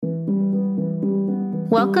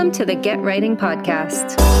Welcome to the Get Writing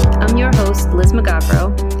Podcast. I'm your host, Liz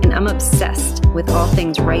Wybrow, and I'm obsessed with all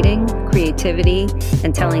things writing, creativity,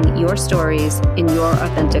 and telling your stories in your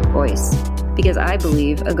authentic voice, because I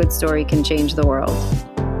believe a good story can change the world.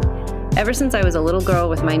 Ever since I was a little girl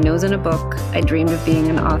with my nose in a book, I dreamed of being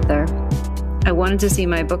an author. I wanted to see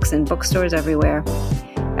my books in bookstores everywhere.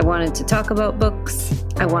 I wanted to talk about books.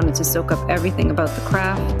 I wanted to soak up everything about the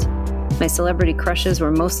craft. My celebrity crushes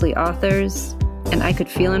were mostly authors, and I could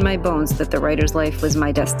feel in my bones that the writer's life was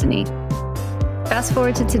my destiny. Fast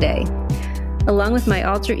forward to today. Along with my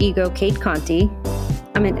alter ego, Kate Conti,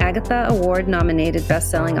 I'm an Agatha Award-nominated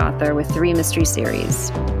best-selling author with 3 mystery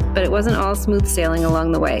series. But it wasn't all smooth sailing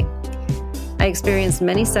along the way. I experienced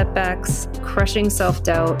many setbacks, crushing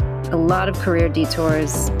self-doubt, a lot of career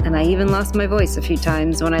detours, and I even lost my voice a few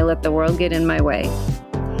times when I let the world get in my way.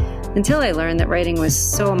 Until I learned that writing was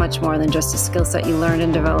so much more than just a skill set you learned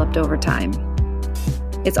and developed over time.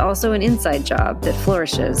 It's also an inside job that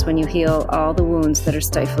flourishes when you heal all the wounds that are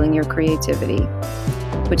stifling your creativity,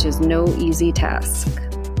 which is no easy task.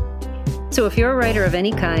 So if you're a writer of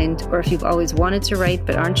any kind, or if you've always wanted to write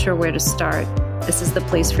but aren't sure where to start, this is the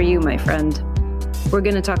place for you, my friend. We're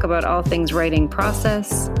going to talk about all things writing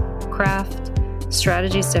process, craft,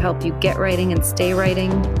 strategies to help you get writing and stay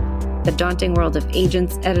writing, the daunting world of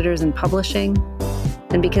agents, editors, and publishing.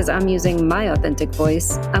 And because I'm using my authentic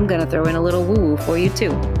voice, I'm going to throw in a little woo-woo for you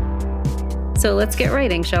too. So let's get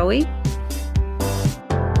writing, shall we?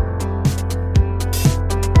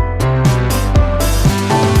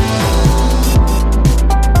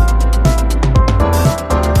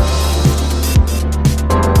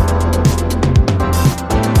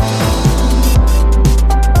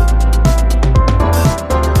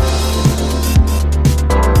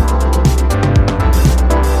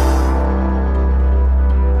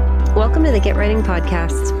 The Get Writing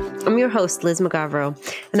Podcast. I'm your host, Liz Wybrow,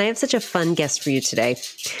 and I have such a fun guest for you today.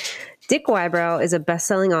 Dick Wybrow is a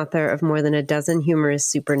best-selling author of more than a dozen humorous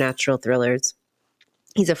supernatural thrillers.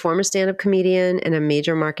 He's a former stand-up comedian and a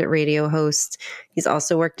major market radio host. He's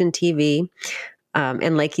also worked in TV.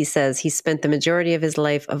 And like he says, he spent the majority of his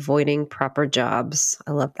life avoiding proper jobs.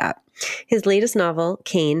 I love that. His latest novel,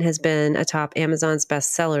 Cain, has been atop Amazon's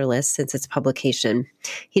bestseller list since its publication.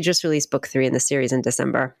 He just released book 3 in the series in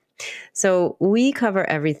December. So we cover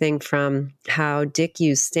everything from how Dick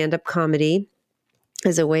used stand-up comedy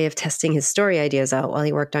as a way of testing his story ideas out while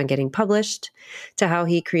he worked on getting published, to how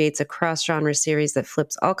he creates a cross-genre series that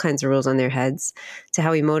flips all kinds of rules on their heads, to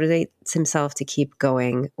how he motivates himself to keep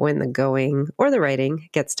going when the going or the writing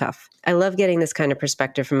gets tough. I love getting this kind of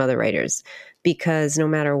perspective from other writers because no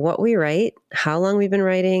matter what we write, how long we've been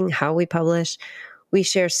writing, how we publish, we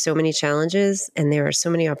share so many challenges and there are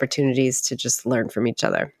so many opportunities to just learn from each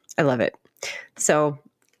other. I love it. So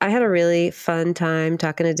I had a really fun time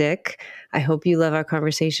talking to Dick. I hope you love our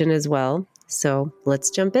conversation as well. So let's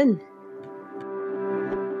jump in.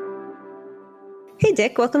 Hey,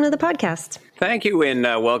 Dick, welcome to the podcast. Thank you, and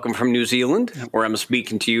welcome from New Zealand, where I'm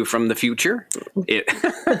speaking to you from the future.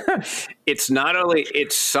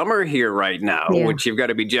 It's summer here right now, which you've got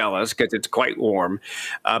to be jealous because it's quite warm,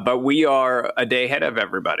 but we are a day ahead of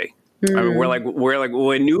everybody. I mean, we're like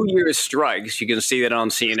when New Year's strikes, you can see that on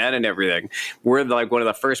CNN and everything. We're like one of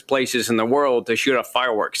the first places in the world to shoot off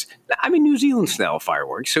fireworks. I mean, New Zealand style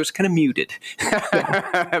fireworks, so it's kind of muted.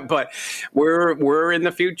 Yeah. But we're in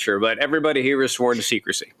the future. But everybody here is sworn to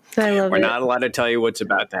secrecy. We're not allowed to tell you what's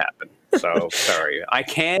about to happen. So sorry. I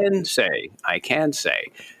can say.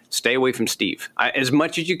 Stay away from Steve. As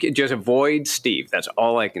much as you can, just avoid Steve. That's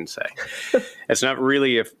all I can say. That's not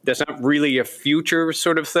really a future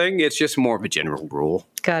sort of thing. It's just more of a general rule.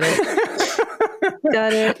 Got it.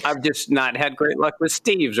 Got it. I've just not had great luck with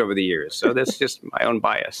Steves over the years, so that's just my own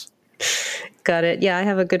bias. Got it. Yeah, I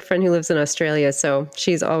have a good friend who lives in Australia, so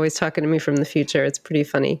she's always talking to me from the future. It's pretty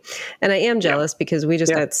funny. And I am jealous because we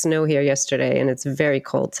just got snow here yesterday, and it's very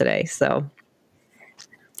cold today, so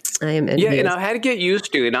I am envious. Yeah, and I had to get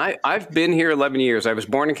used to it. And I've been here 11 years. I was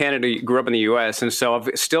born in Canada, grew up in the U.S., and so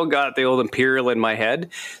I've still got the old imperial in my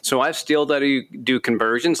head. So I've still got to do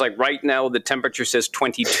conversions. Like right now, the temperature says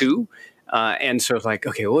 22. And so it's like,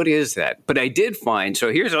 okay, what is that? But I did find,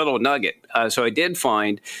 so here's a little nugget. I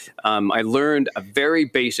learned a very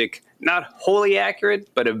basic, not wholly accurate,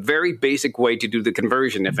 but a very basic way to do the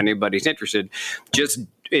conversion if anybody's interested. Just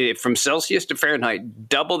from Celsius to Fahrenheit,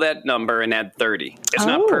 double that number and add 30. It's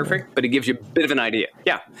not perfect, but it gives you a bit of an idea.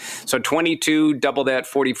 Yeah. So 22, double that,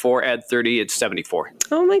 44, add 30, it's 74.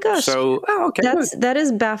 Oh my gosh. So, okay. That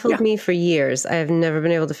has baffled me for years. I have never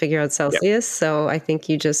been able to figure out Celsius, so I think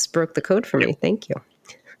you just broke the code for me. Thank you.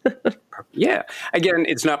 Yeah. Again,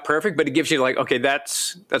 it's not perfect, but it gives you like, okay,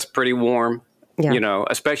 that's pretty warm. Yeah.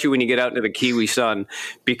 Especially when you get out into the Kiwi sun,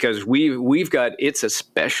 because it's a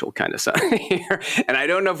special kind of sun here. And I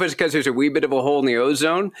don't know if it's because there's a wee bit of a hole in the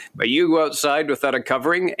ozone, but you go outside without a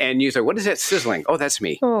covering and you say, what is that sizzling? Oh, that's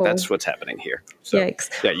me. Oh. That's what's happening here. So, yikes.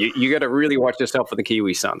 Yeah, you got to really watch yourself for the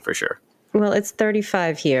Kiwi sun for sure. Well, it's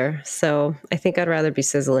 35 here, so I think I'd rather be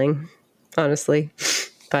sizzling, honestly.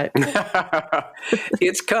 But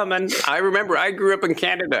it's coming. I remember I grew up in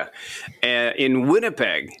Canada, in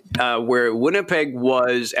Winnipeg, where Winnipeg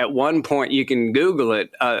was at one point, you can Google it,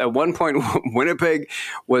 at one point Winnipeg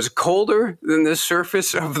was colder than the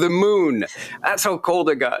surface of the moon. That's how cold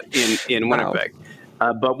it got in Winnipeg.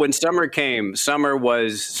 Wow. But when summer came, summer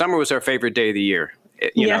was our favorite day of the year.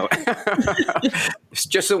 You know, it's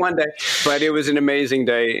just the one day, but it was an amazing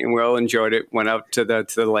day and we all enjoyed it. Went out to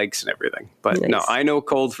the lakes and everything. But nice. No, I know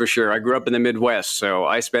cold for sure. I grew up in the Midwest, so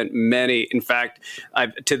I spent in fact,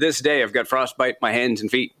 to this day, I've got frostbite in my hands and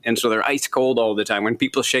feet. And so they're ice cold all the time. When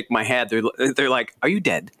people shake my hand, they're like, are you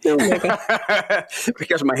dead? Oh my God.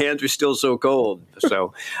 Because my hands are still so cold.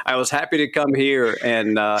 So I was happy to come here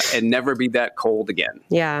and never be that cold again.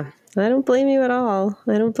 Yeah. I don't blame you at all.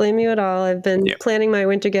 I've been planning my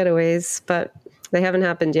winter getaways, but they haven't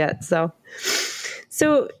happened yet. So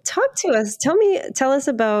talk to us. Tell us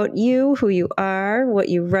about you, who you are, what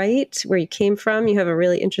you write, where you came from. You have a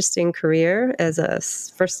really interesting career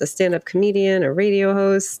as first a stand-up comedian, a radio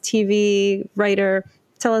host, TV writer.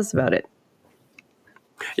 Tell us about it.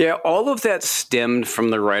 Yeah, all of that stemmed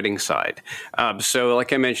from the writing side. So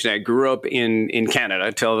like I mentioned, I grew up in Canada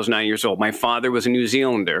until I was 9 years old. My father was a New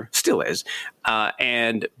Zealander, still is,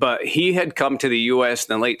 but he had come to the U.S.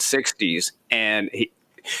 in the late 60s, and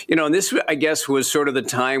and this, I guess, was sort of the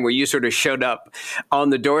time where you sort of showed up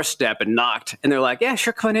on the doorstep and knocked, and they're like, yeah,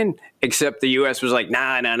 sure, come on in. Except the U.S. was like,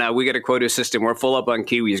 nah, we got a quota system. We're full up on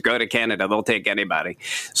Kiwis. Go to Canada. They'll take anybody.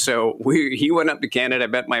 So he went up to Canada,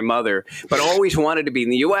 met my mother, but always wanted to be in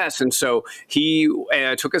the U.S. And so he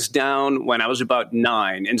took us down when I was about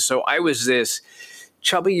 9. And so I was this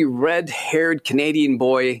chubby, red-haired Canadian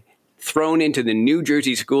boy thrown into the New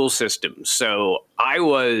Jersey school system. So I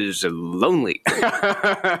was lonely.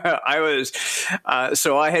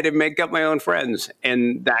 So I had to make up my own friends.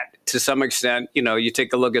 And that, to some extent, you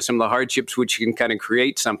take a look at some of the hardships, which you can kind of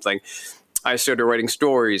create something. I started writing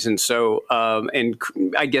stories. And so, and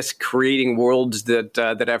I guess creating worlds that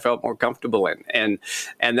I felt more comfortable in.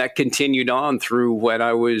 And that continued on through when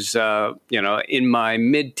I was, in my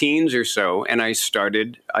mid-teens or so. And I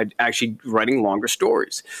started actually writing longer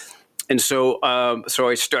stories. And so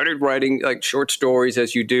I started writing like short stories,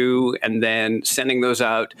 as you do, and then sending those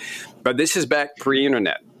out. But this is back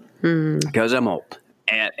pre-internet, because I'm old.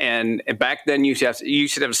 And back then, you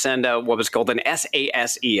should have sent out what was called an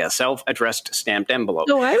SASE, a self-addressed stamped envelope.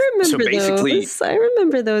 Oh, I remember those. I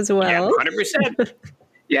remember those well. Yeah, 100%.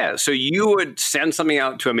 Yeah, so you would send something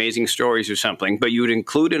out to Amazing Stories or something, but you would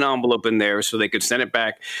include an envelope in there so they could send it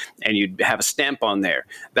back, and you'd have a stamp on there.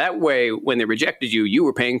 That way, when they rejected you, you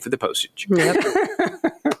were paying for the postage. Yep.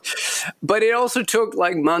 But it also took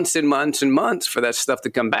like months and months and months for that stuff to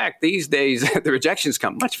come back. These days, the rejections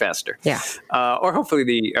come much faster. Yeah. Or hopefully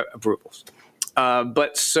the approvals.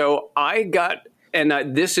 But so I got,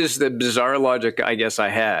 and this is the bizarre logic I guess I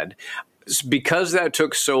had. Because that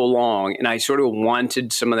took so long and I sort of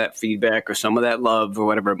wanted some of that feedback or some of that love or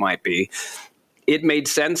whatever it might be, it made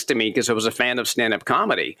sense to me, because I was a fan of stand-up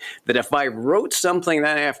comedy, that if I wrote something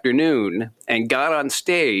that afternoon and got on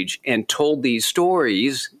stage and told these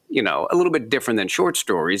stories, a little bit different than short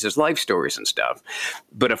stories, as life stories and stuff.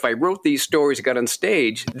 But if I wrote these stories and got on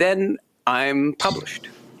stage, then I'm published.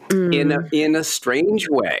 In a strange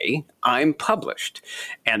way, I'm published.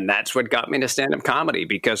 And that's what got me into stand-up comedy,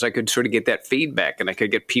 because I could sort of get that feedback and I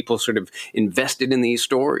could get people sort of invested in these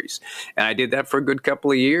stories. And I did that for a good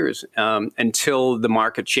couple of years until the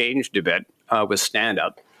market changed a bit with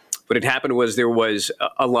stand-up. What had happened was there was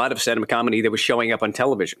a lot of stand-up comedy that was showing up on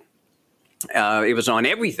television. It was on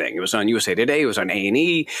everything. It was on USA Today. It was on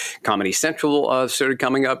A&E. Comedy Central started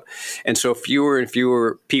coming up. And so fewer and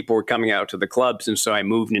fewer people were coming out to the clubs. And so I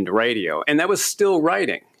moved into radio. And that was still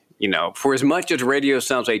writing. For as much as radio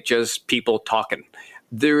sounds like just people talking,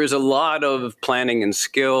 there is a lot of planning and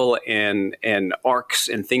skill and arcs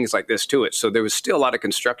and things like this to it. So there was still a lot of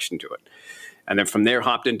construction to it. And then from there,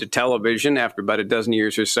 hopped into television after about a dozen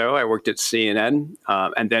years or so. I worked at CNN.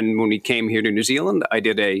 And then when we came here to New Zealand, I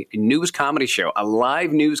did a news comedy show, a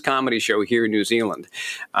live news comedy show here in New Zealand.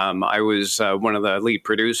 I was one of the lead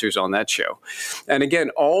producers on that show. And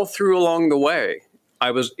again, all through along the way,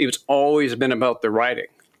 it's always been about the writing.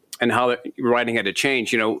 and how the writing had to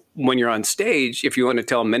change. When you're on stage, if you want to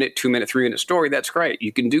tell a minute, 2 minute, 3 minute story, that's great.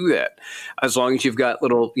 You can do that as long as you've got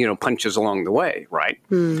little, punches along the way, right?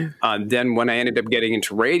 Then when I ended up getting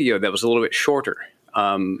into radio, that was a little bit shorter.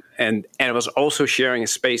 And I was also sharing a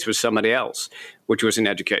space with somebody else, which was in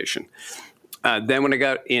education. Then when I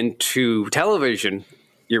got into television,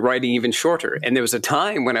 you're writing even shorter. And there was a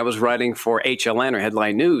time when I was writing for HLN or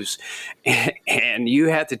Headline News, and you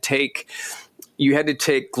had to take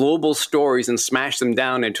global stories and smash them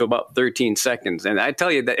down into about 13 seconds. And I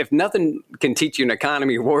tell you that if nothing can teach you an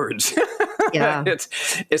economy of words, yeah.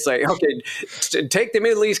 it's like, okay, take the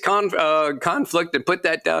Middle East conflict and put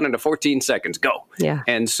that down into 14 seconds. Go. Yeah.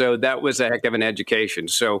 And so that was a heck of an education.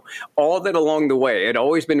 So all that along the way, I'd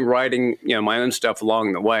always been writing, my own stuff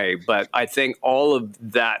along the way. But I think all of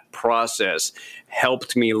that process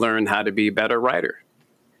helped me learn how to be a better writer.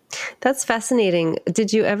 That's fascinating.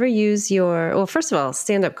 Did you ever use well, first of all,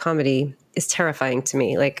 stand-up comedy is terrifying to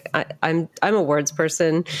me. Like I'm a words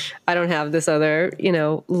person. I don't have this other,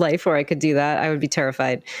 life where I could do that. I would be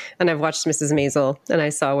terrified. And I've watched Mrs. Maisel and I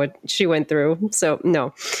saw what she went through. So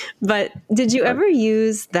no, but did you ever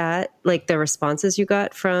use that, like the responses you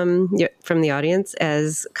got from the audience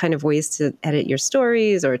as kind of ways to edit your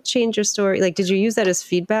stories or change your story? Like, did you use that as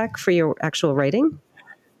feedback for your actual writing?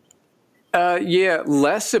 Yeah,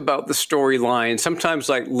 less about the storyline. Sometimes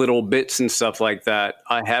like little bits and stuff like that.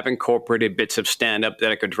 I have incorporated bits of stand-up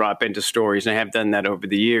that I could drop into stories, and I have done that over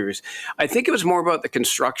the years. I think it was more about the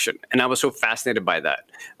construction, and I was so fascinated by that.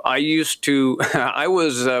 I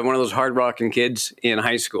was one of those hard-rocking kids in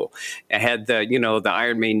high school. I had the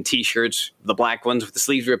Iron Maiden T-shirts, the black ones with the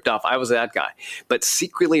sleeves ripped off. I was that guy. But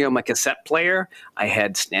secretly on my cassette player, I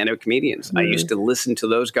had stand-up comedians. I used to listen to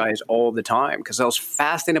those guys all the time because I was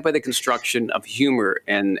fascinated by the construction of humor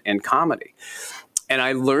and comedy. And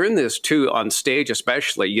I learned this too on stage,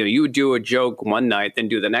 especially. You would do a joke one night, then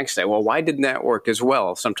do the next day. Well, why didn't that work as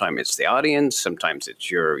well? Sometimes it's the audience, sometimes it's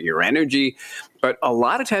your energy, but a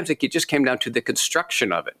lot of times it just came down to the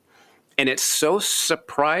construction of it. And it's so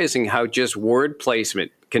surprising how just word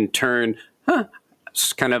placement can turn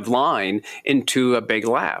kind of line into a big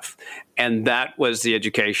laugh. And that was the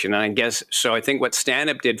education. And I guess, so I think what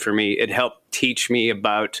stand-up did for me, it helped teach me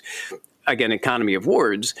about, again, economy of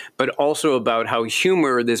words, but also about how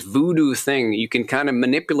humor, this voodoo thing, you can kind of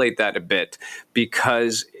manipulate that a bit,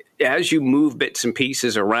 because as you move bits and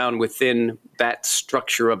pieces around within that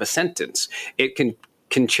structure of a sentence, it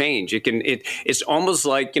can change. It's almost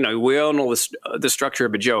like, we all know the structure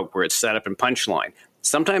of a joke where it's set up and punchline.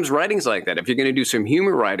 Sometimes writing's like that. If you're going to do some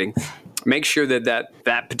humor writing, make sure that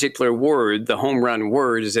particular word, the home run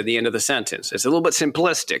word, is at the end of the sentence. It's a little bit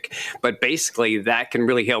simplistic, but basically that can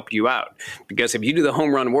really help you out. Because if you do the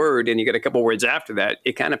home run word and you get a couple words after that,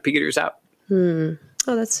 it kind of peters out. Oh,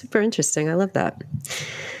 that's super interesting. I love that.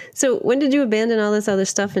 So when did you abandon all this other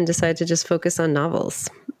stuff and decide to just focus on novels?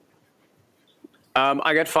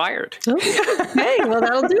 I got fired. Oh, hey, well,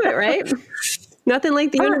 that'll do it, right? Nothing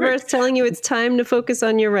like the universe telling you it's time to focus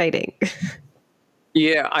on your writing.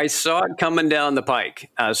 Yeah, I saw it coming down the pike.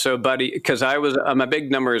 So, buddy, because I'm a big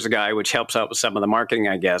numbers guy, which helps out with some of the marketing,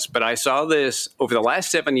 I guess. But I saw this over the last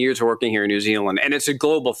 7 years working here in New Zealand, and it's a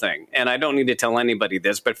global thing. And I don't need to tell anybody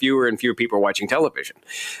this, but fewer and fewer people are watching television.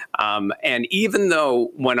 And even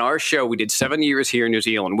though when our show, we did 7 years here in New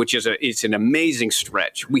Zealand, which is it's an amazing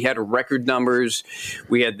stretch. We had record numbers.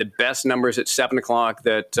 We had the best numbers at 7 o'clock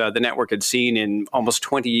that the network had seen in almost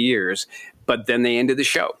 20 years. But then they ended the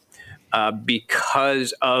show.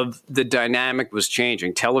 Because of the dynamic was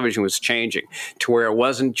changing. Television was changing to where it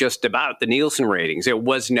wasn't just about the Nielsen ratings. It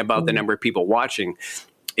wasn't about the number of people watching.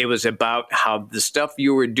 It was about how the stuff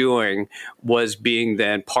you were doing was being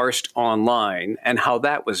then parsed online and how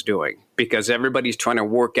that was doing, because everybody's trying to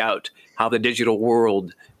work out how the digital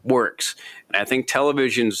world works. And I think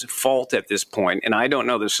television's fault at this point, and I don't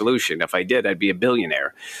know the solution. If I did, I'd be a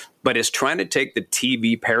billionaire. But it's trying to take the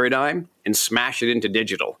TV paradigm and smash it into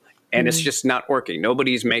digital. And it's just not working.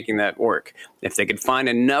 Nobody's making that work. If they could find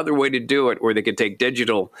another way to do it, where they could take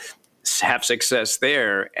digital, have success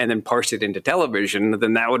there, and then parse it into television,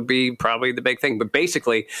 then that would be probably the big thing. But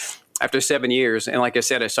basically, after 7 years, and like I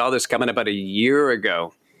said, I saw this coming about a year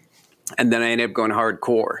ago, and then I ended up going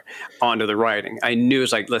hardcore onto the writing. I knew,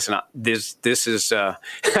 it's like, listen, this is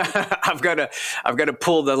I've got to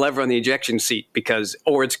pull the lever on the ejection seat,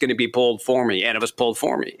 or it's going to be pulled for me, and it was pulled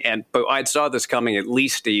for me. But I saw this coming at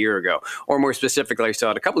least a year ago, or more specifically, I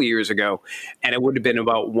saw it a couple of years ago, and it would have been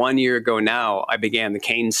about 1 year ago now. I began the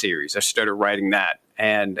Kane series. I started writing that,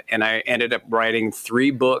 and I ended up writing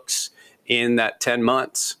 3 books in that 10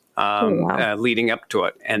 months. leading up to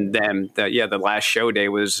it. And then, the last show day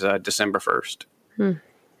was December 1st.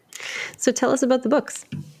 So tell us about the books.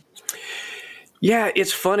 Yeah,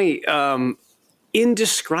 it's funny. In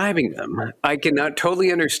describing them, I cannot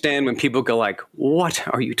totally understand when people go like, what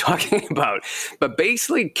are you talking about? But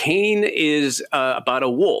basically, Cain is about a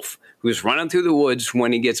wolf who's running through the woods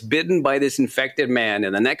when he gets bitten by this infected man.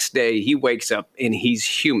 And the next day he wakes up and he's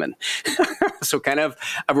human. So kind of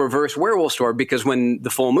a reverse werewolf story, because when the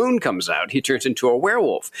full moon comes out, he turns into a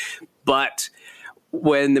werewolf. But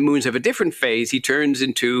when the moons have a different phase, he turns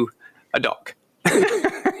into a dog.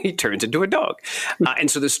 He turns into a dog. And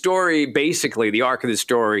so the story, basically, the arc of the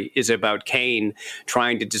story is about Cain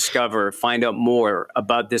trying to find out more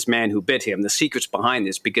about this man who bit him, the secrets behind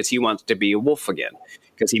this, because he wants to be a wolf again,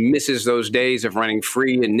 because he misses those days of running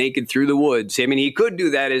free and naked through the woods. I mean, he could do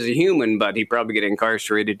that as a human, but he'd probably get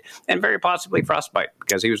incarcerated and very possibly frostbite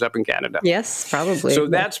because he was up in Canada. Yes, probably. So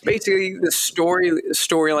that's basically the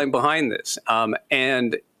storyline behind this.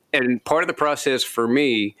 And part of the process for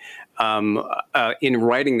me in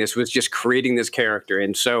writing this was just creating this character.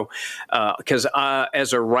 And so, because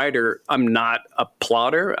as a writer, I'm not a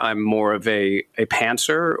plotter. I'm more of a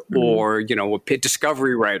pantser, or, a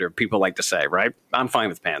discovery writer, people like to say, right? I'm fine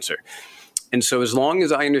with pantser. And so as long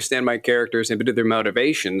as I understand my characters and a bit of their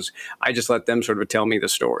motivations, I just let them sort of tell me the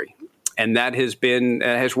story. And that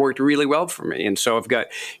has worked really well for me. And so I've got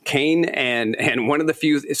Cain and one of the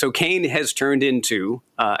few. So Cain has turned into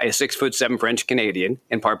a 6'7" French Canadian,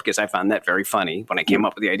 in part because I found that very funny when I came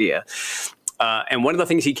up with the idea. And one of the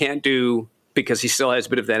things he can't do, because he still has a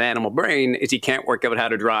bit of that animal brain, is he can't work out how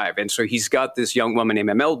to drive. And so he's got this young woman named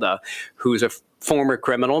Imelda, who's a former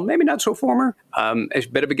criminal, maybe not so former, a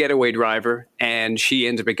bit of a getaway driver, and she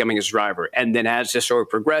ends up becoming his driver. And then as the story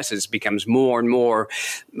progresses, becomes more and more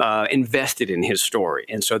invested in his story.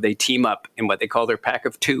 And so they team up in what they call their pack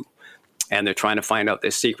of two. And they're trying to find out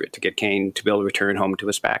this secret to get Cain to be able to return home to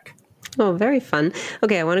his pack. Oh, very fun.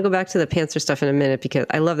 Okay, I want to go back to the pantser stuff in a minute, because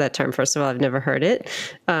I love that term. First of all, I've never heard it.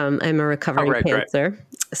 I'm a recovering pantser. Right.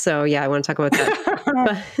 So yeah, I want to talk about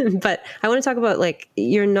that. but I want to talk about, like,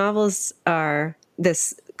 your novels are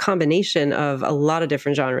this combination of a lot of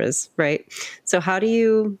different genres, right? So how do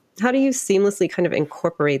you seamlessly kind of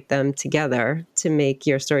incorporate them together to make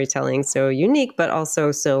your storytelling so unique, but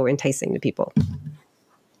also so enticing to people?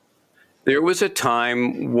 There was a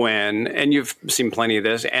time when, and you've seen plenty of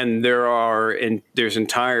this, and there's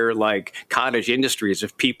entire like cottage industries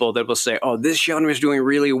of people that will say, oh, this genre is doing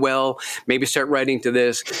really well, maybe start writing to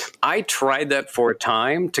this. I tried that for a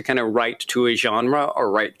time to kind of write to a genre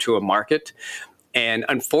or write to a market. And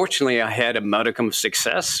unfortunately, I had a modicum of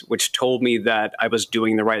success, which told me that I was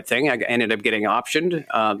doing the right thing. I ended up getting optioned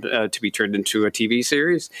to be turned into a TV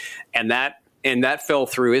series. And that fell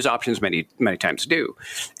through. His options many, many times do.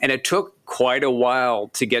 And it took quite a while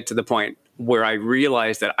to get to the point where I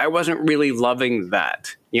realized that I wasn't really loving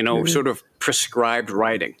that, sort of prescribed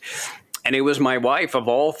writing. And it was my wife, of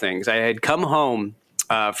all things. I had come home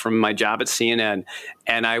from my job at CNN,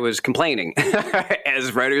 and I was complaining,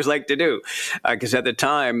 as writers like to do, because at the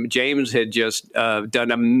time, James had just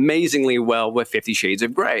done amazingly well with 50 Shades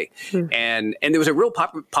of Grey. And there was a real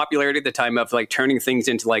popularity at the time of like turning things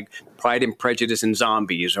into like Pride and Prejudice and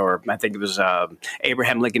zombies, or I think it was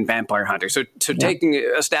Abraham Lincoln Vampire Hunter. So taking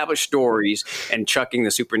established stories and chucking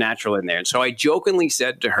the supernatural in there. And so I jokingly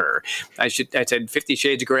said to her, I said 50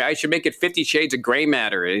 Shades of Grey, I should make it 50 Shades of Grey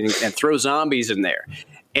Matter and throw zombies in there.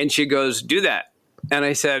 And she goes, do that. And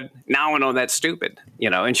I said, no, that's stupid,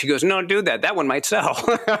 and she goes, no, do that. That one might sell.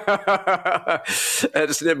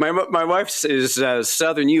 My wife is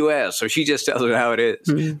Southern U.S., so she just tells it how it is.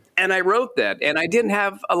 Mm-hmm. And I wrote that, and I didn't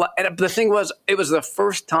have a lot. And the thing was, it was the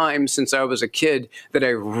first time since I was a kid that I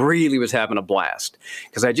really was having a blast,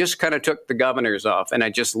 because I just kind of took the governors off and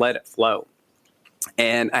I just let it flow.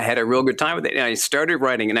 And I had a real good time with it. And I started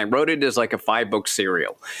writing, and I wrote it as like a 5-book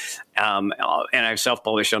serial. And I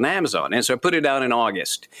self-published on Amazon. And so I put it out in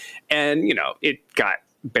August. And, it got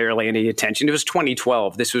barely any attention. It was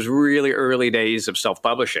 2012. This was really early days of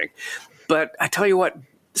self-publishing. But I tell you what,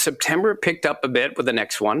 September picked up a bit with the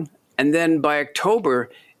next one. And then by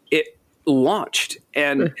October, it launched.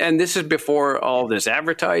 And this is before all this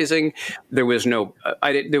advertising. There was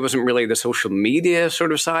there wasn't really the social media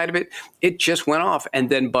sort of side of it. It just went off. And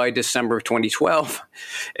then by December of 2012,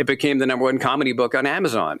 it became the #1 comedy book on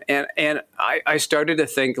Amazon. And I started to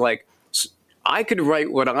think, like, I could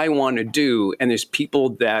write what I want to do, and there's people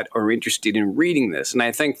that are interested in reading this. And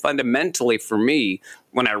I think fundamentally for me,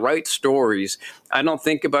 when I write stories, I don't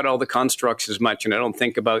think about all the constructs as much, and I don't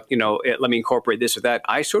think about, let me incorporate this or that.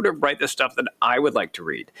 I sort of write the stuff that I would like to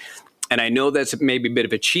read. And I know that's maybe a bit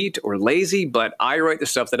of a cheat or lazy, but I write the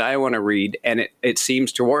stuff that I want to read, and it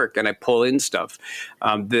seems to work. And I pull in stuff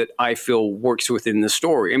that I feel works within the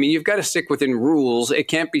story. I mean, you've got to stick within rules. It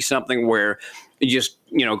can't be something where you just,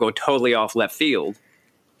 go totally off left field.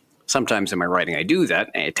 Sometimes in my writing, I do that,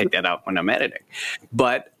 and I take that out when I'm editing.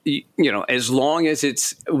 But, as long as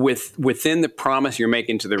it's within the promise you're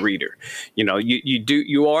making to the reader,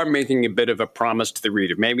 you are making a bit of a promise to the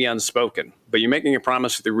reader, maybe unspoken, but you're making a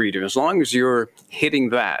promise to the reader. As long as you're hitting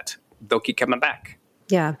that, they'll keep coming back.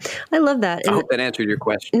 Yeah, I love that. I hope that answered your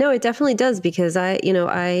question. No, it definitely does, because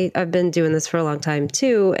I've been doing this for a long time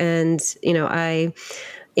too. And, I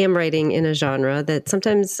am writing in a genre that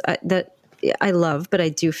sometimes that I love, but I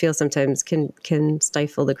do feel sometimes can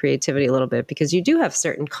stifle the creativity a little bit, because you do have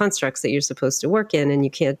certain constructs that you're supposed to work in, and you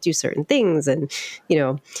can't do certain things. And,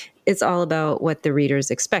 it's all about what the readers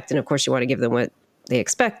expect. And of course you want to give them what they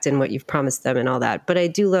expect and what you've promised them and all that. But I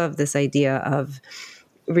do love this idea of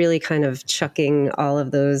really kind of chucking all of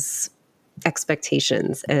those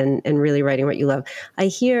expectations and really writing what you love. I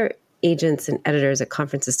hear agents and editors at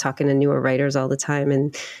conferences talking to newer writers all the time.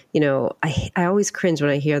 And, I always cringe when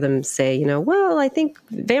I hear them say, well, I think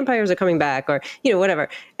vampires are coming back, or, whatever.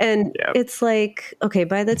 And It's like, okay,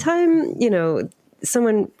 by the time,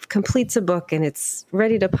 someone completes a book and it's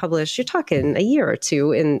ready to publish, you're talking a year or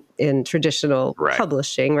two in traditional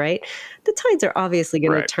publishing, right? The tides are obviously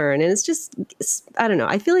going to turn. And I don't know.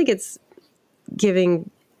 I feel like it's giving,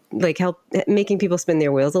 making people spin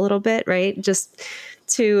their wheels a little bit, right? Just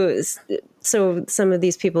so some of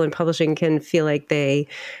these people in publishing can feel like they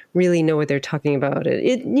really know what they're talking about.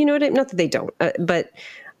 Not that they don't, but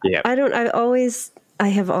I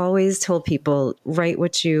have always told people, write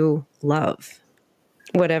what you love,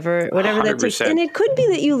 whatever 100%. That takes. And it could be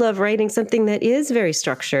that you love writing something that is very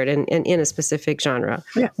structured and in a specific genre.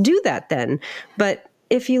 Yeah. Do that then. But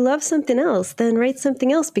if you love something else, then write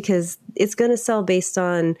something else, because it's going to sell based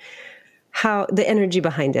on how the energy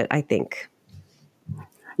behind it, I think.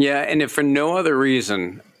 Yeah, and if for no other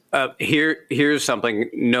reason, here's something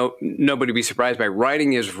nobody be surprised by.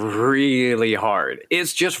 Writing is really hard.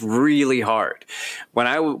 It's just really hard. When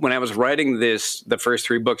I was writing the first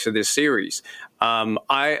 3 books of this series,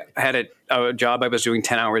 I had a job I was doing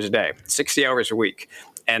 10 hours a day, 60 hours a week.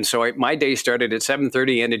 And so my day started at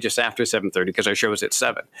 7:30, ended just after 7:30, because our show was at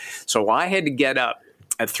 7. So I had to get up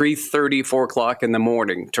at 3:30, 4 o'clock in the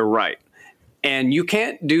morning to write. And you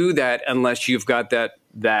can't do that unless you've got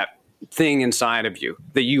that thing inside of you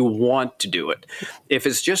that you want to do it. If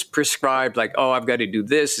it's just prescribed, like, oh, I've got to do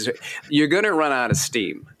this, you're going to run out of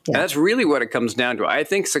steam. Yeah. And that's really what it comes down to. I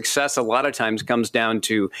think success a lot of times comes down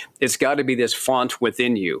to, it's got to be this font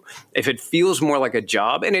within you. If it feels more like a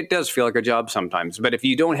job, and it does feel like a job sometimes, but if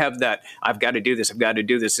you don't have that, I've got to do this, I've got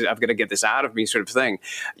to get this out of me sort of thing,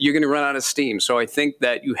 you're going to run out of steam. So I think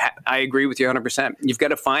that I agree with you 100%. You've got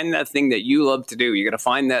to find that thing that you love to do. You got to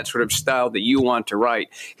find that sort of style that you want to write,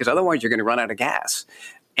 because otherwise you're going to run out of gas.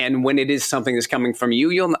 And when it is something that's coming from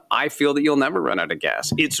you, I feel that you'll never run out of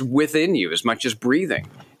gas. It's within you as much as breathing.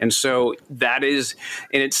 And so that is,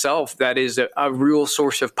 in itself, that is a real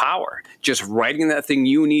source of power. Just writing that thing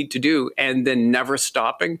you need to do and then never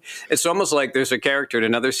stopping. It's almost like there's a character in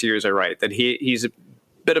another series I write that he's a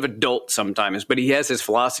bit of a dolt sometimes, but he has his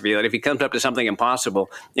philosophy that if he comes up to something impossible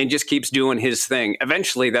and just keeps doing his thing,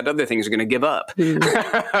 eventually that other thing is going to give up.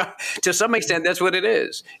 To some extent, that's what it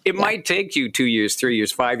is. It might take you 2 years, 3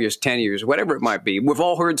 years, 5 years, 10 years, whatever it might be. We've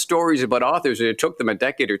all heard stories about authors that it took them a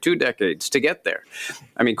decade or 2 decades to get there.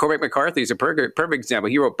 I mean, Cormac McCarthy is a perfect example.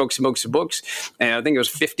 He wrote books and books and books, and I think it was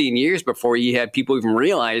 15 years before he had people even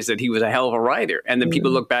realize that he was a hell of a writer, and then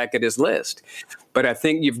people look back at his list. But I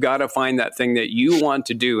think you've got to find that thing that you want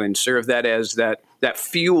to do and serve that as that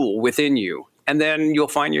fuel within you. And then you'll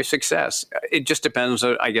find your success. It just depends,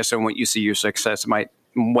 I guess, on what you see your success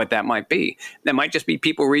what that might be. That might just be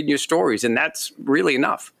people reading your stories, and that's really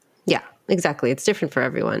enough. Yeah, exactly. It's different for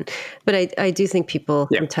everyone. But I do think people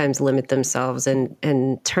sometimes limit themselves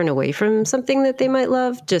and turn away from something that they might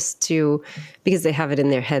love because they have it in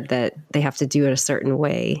their head that they have to do it a certain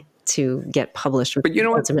way to get published. But you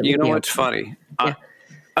know what's funny?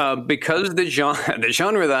 Because the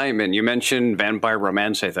genre that I'm in, you mentioned vampire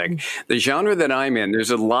romance, I think. The genre that I'm in,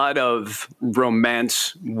 there's a lot of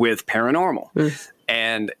romance with paranormal.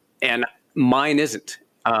 And mine isn't.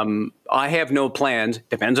 I have no plans.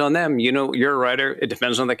 Depends on them. You're a writer. It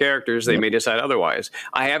depends on the characters. They may decide otherwise.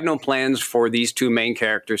 I have no plans for these 2 main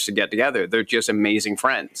characters to get together. They're just amazing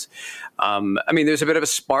friends. There's a bit of a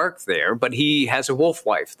spark there, but he has a wolf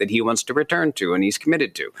wife that he wants to return to and he's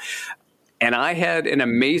committed to. And I had an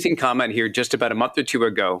amazing comment here just about a month or two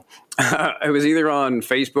ago. It was either on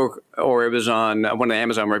Facebook or it was on one of the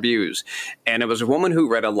Amazon reviews. And it was a woman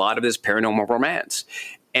who read a lot of this paranormal romance.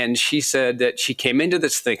 And she said that she came into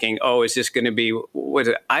this thinking, oh, is this going to be, what is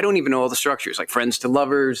it? I don't even know all the structures, like friends to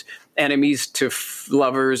lovers, enemies to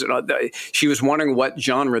lovers. And all that. She was wondering what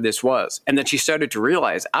genre this was. And then she started to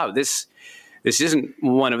realize, oh, this isn't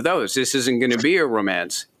one of those. This isn't going to be a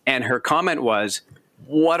romance. And her comment was,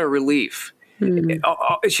 what a relief.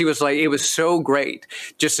 She was like, it was so great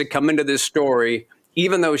just to come into this story.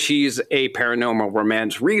 Even though she's a paranormal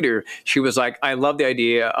romance reader, she was like, I love the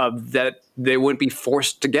idea of that they wouldn't be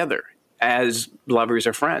forced together as lovers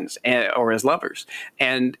or friends or as lovers.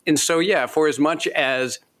 And so, yeah, for as much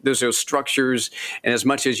as there's those structures and as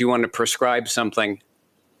much as you want to prescribe something,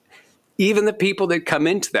 even the people that come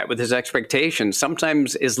into that with his expectations,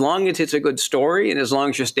 sometimes as long as it's a good story and as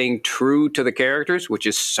long as you're staying true to the characters, which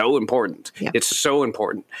is so important, It's so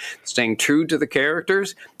important, staying true to the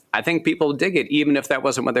characters, I think people dig it, even if that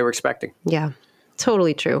wasn't what they were expecting. Yeah,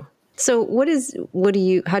 totally true. So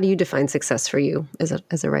how do you define success for you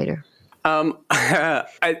as a writer?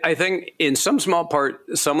 I think in some small part,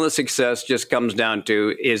 some of the success just comes down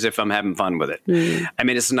to is if I'm having fun with it. I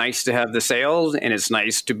mean, it's nice to have the sales and it's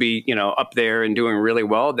nice to be, up there and doing really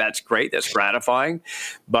well. That's great. That's gratifying.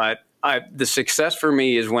 But the success for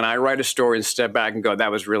me is when I write a story and step back and go,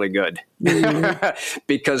 that was really good.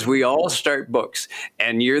 Because we all start books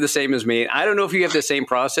and you're the same as me. I don't know if you have the same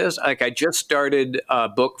process. Like I just started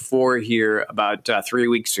book 4 here about 3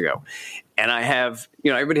 weeks ago. And I have,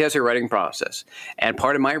 everybody has their writing process. And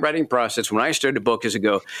part of my writing process when I start a book is to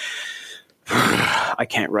go, I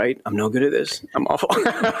can't write. I'm no good at this. I'm awful.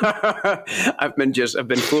 I've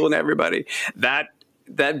been fooling everybody.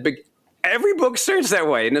 Every book starts that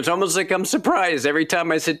way. And it's almost like I'm surprised every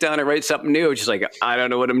time I sit down and write something new. It's just like, I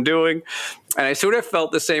don't know what I'm doing. And I sort of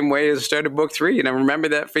felt the same way as I started book 3. And I remember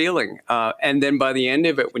that feeling. And then by the end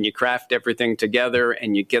of it, when you craft everything together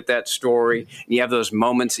and you get that story, and you have those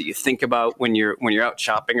moments that you think about when you're out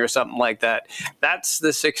shopping or something like that, that's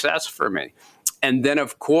the success for me. And then,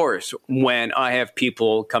 of course, when I have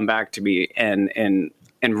people come back to me and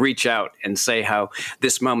reach out and say how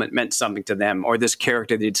this moment meant something to them, or this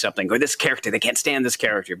character did something, or this character, they can't stand this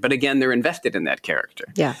character. But again, they're invested in that character.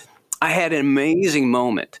 Yeah. I had an amazing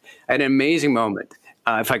moment.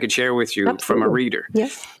 If I could share with you. Absolutely. From a reader.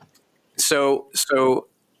 Yes. So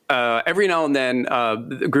every now and then,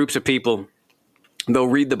 groups of people, they'll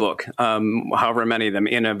read the book, however many of them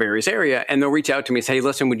in a various area, and they'll reach out to me and say, hey,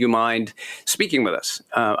 listen, would you mind speaking with us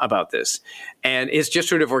about this? And it's just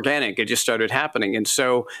sort of organic. It just started happening. And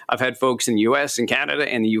so I've had folks in the U.S. and Canada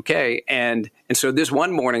and the UK. And so this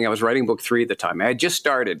one morning I was writing book 3 at the time. I had just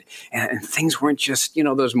started and things weren't just,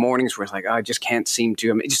 those mornings where it's like, I just can't seem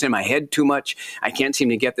to, I'm just in my head too much. I can't seem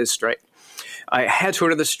to get this straight. I had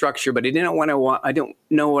sort of the structure, but I don't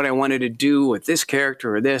know what I wanted to do with this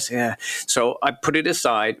character or this. Yeah. So I put it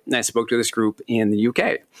aside and I spoke to this group in the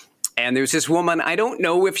UK. And there's this woman, I don't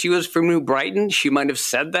know if she was from New Brighton. She might have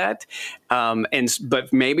said that.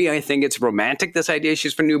 But maybe I think it's romantic, this idea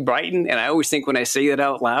she's from New Brighton. And I always think when I say that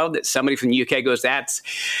out loud that somebody from the UK goes, that's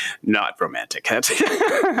not romantic.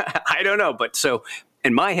 I don't know. But so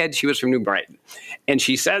in my head, she was from New Brighton. And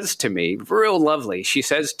she says to me, real lovely, she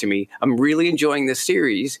says to me, I'm really enjoying this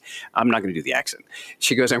series. I'm not going to do the accent.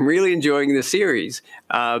 She goes, I'm really enjoying the series,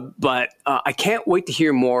 but I can't wait to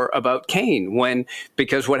hear more about Kane.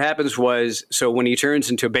 Because what happens was, so when he turns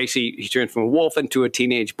from a wolf into a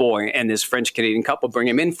teenage boy, and this French-Canadian couple bring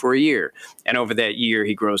him in for a year. And over that year,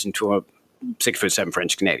 he grows into a 6'7"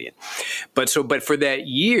 French-Canadian. But for that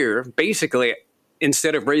year, basically,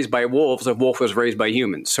 instead of raised by wolves, a wolf was raised by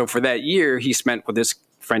humans. So for that year, he spent with this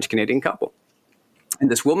French-Canadian couple.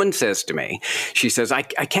 And this woman says to me, she says, I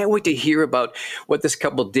can't wait to hear about what this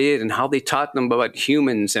couple did and how they taught them about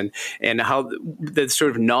humans and how the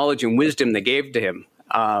sort of knowledge and wisdom they gave to him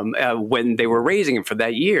when they were raising him for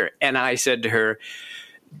that year. And I said to her,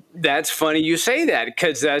 that's funny you say that,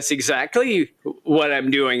 because that's exactly what I'm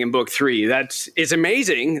doing in book 3. It's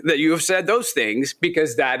amazing that you have said those things,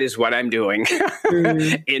 because that is what I'm doing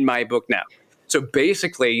in my book now. So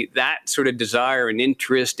basically, that sort of desire and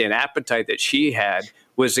interest and appetite that she had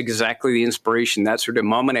was exactly the inspiration, that sort of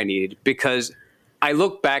moment I needed, because I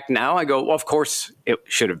look back now, I go, well, of course it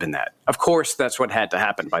should have been that. Of course, that's what had to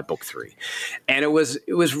happen by book 3. And it was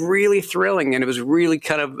really thrilling, and it was really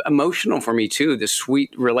kind of emotional for me too, this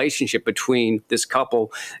sweet relationship between this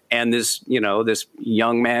couple and this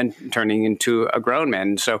young man turning into a grown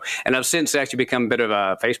man. And I've since actually become a bit of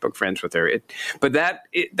a Facebook friends with her.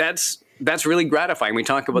 That's that's really gratifying. We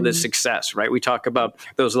talk about the success, right? We talk about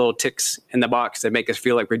those little ticks in the box that make us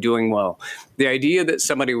feel like we're doing well. The idea that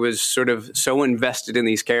somebody was sort of so invested in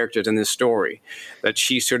these characters in this story that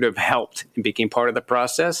she sort of helped and became part of the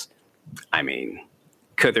process. I mean,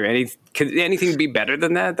 could anything be better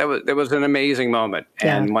than that? That was an amazing moment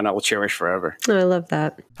and one I will cherish forever. Oh, I love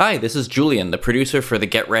that. Hi, this is Julian, the producer for the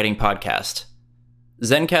Get Writing podcast.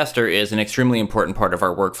 Zencastr is an extremely important part of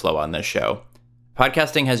our workflow on this show.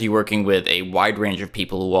 Podcasting has you working with a wide range of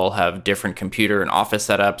people who all have different computer and office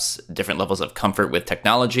setups, different levels of comfort with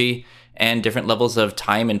technology, and different levels of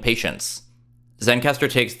time and patience. Zencastr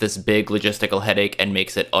takes this big logistical headache and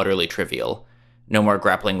makes it utterly trivial. No more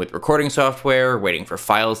grappling with recording software, waiting for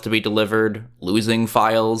files to be delivered, losing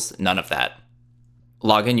files, none of that.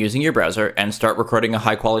 Log in using your browser and start recording a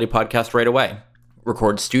high-quality podcast right away.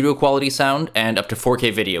 Record studio-quality sound and up to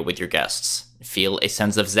 4K video with your guests. Feel a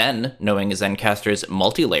sense of zen, knowing Zencastr's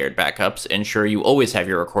multi-layered backups ensure you always have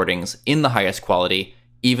your recordings in the highest quality,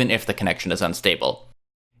 even if the connection is unstable.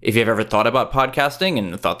 If you've ever thought about podcasting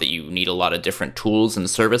and thought that you need a lot of different tools and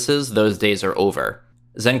services, those days are over.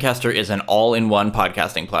 Zencastr is an all-in-one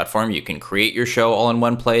podcasting platform. You can create your show all in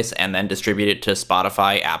one place and then distribute it to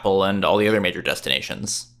Spotify, Apple, and all the other major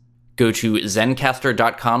destinations. Go to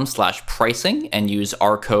zencastr.com/pricing and use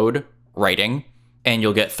our code WRITING, and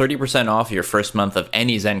you'll get 30% off your first month of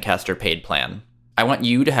any Zencastr paid plan. I want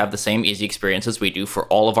you to have the same easy experience as we do for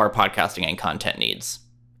all of our podcasting and content needs.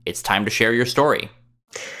 It's time to share your story.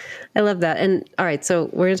 I love that. And all right, so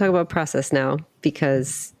we're going to talk about process now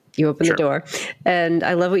because you open the door. And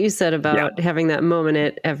I love what you said about having that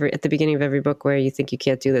moment at the beginning of every book where you think you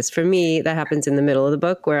can't do this. For me, that happens in the middle of the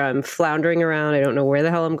book where I'm floundering around. I don't know where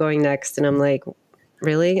the hell I'm going next. And I'm like,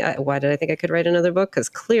 really? Why did I think I could write another book? Because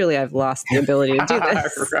clearly I've lost the ability to do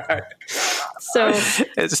this. Right. So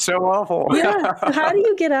it's so awful. Yeah. How do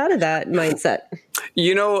you get out of that mindset?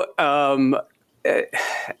 You know,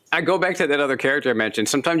 I go back to that other character I mentioned.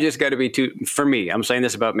 Sometimes you just got to be for me, I'm saying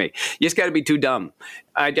this about me, you just got to be too dumb.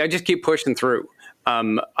 I just keep pushing through.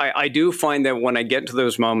 I do find that when I get to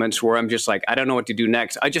those moments where I'm just like, I don't know what to do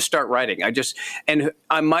next, I just start writing. And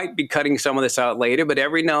I might be cutting some of this out later, but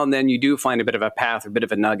every now and then you do find a bit of a path, a bit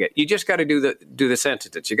of a nugget. You just got to do the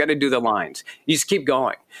sentences. You got to do the lines. You just keep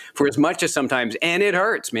going for as much as sometimes, and it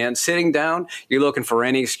hurts, man. Sitting down, you're looking for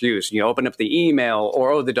any excuse. You open up the email,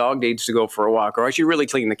 or the dog needs to go for a walk, or I should really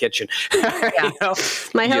clean the kitchen. Yeah.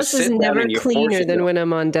 My house is never cleaner than when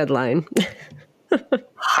I'm on deadline.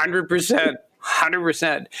 100%.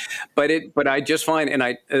 100%. But I just find,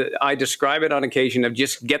 and I describe it on occasion of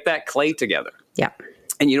just get that clay together. Yeah.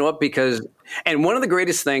 And you know what? And one of the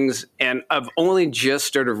greatest things, and I've only just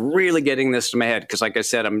started really getting this to my head, because like I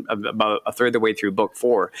said, I'm about a third of the way through book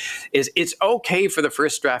 4, is it's okay for the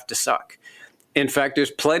first draft to suck. In fact,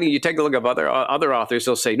 there's plenty. You take a look at other authors;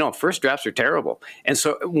 they'll say, "No, first drafts are terrible." And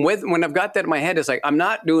so, when I've got that in my head, it's like I'm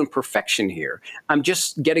not doing perfection here. I'm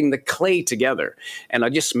just getting the clay together, and I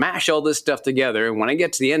just smash all this stuff together. And when I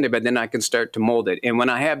get to the end of it, then I can start to mold it. And when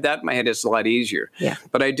I have that in my head, it's a lot easier. Yeah.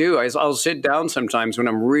 But I'll sit down sometimes when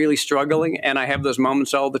I'm really struggling, and I have those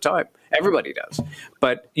moments all the time. Everybody does.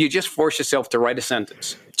 But you just force yourself to write a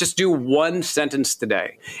sentence. Just do one sentence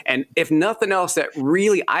today. And if nothing else, that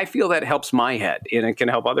really, I feel that helps my head, and it can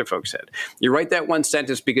help other folks' head. You write that one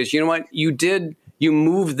sentence because you know what? You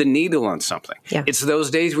move the needle on something. Yeah. It's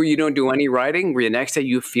those days where you don't do any writing, where the next day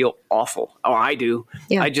you feel awful. Oh, I do.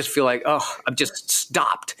 Yeah. I just feel like, I've just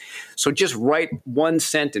stopped. So just write one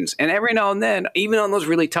sentence. And every now and then, even on those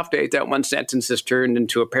really tough days, that one sentence is turned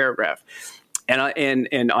into a paragraph.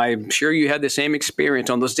 And I'm sure you had the same experience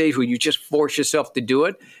on those days where you just force yourself to do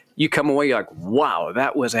it. You come away, you're like, wow,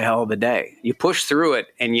 that was a hell of a day. You push through it,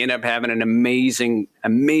 and you end up having an amazing,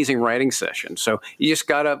 amazing writing session. So you just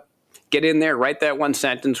got to get in there, write that one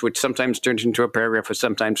sentence, which sometimes turns into a paragraph, or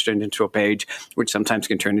sometimes turns into a page, which sometimes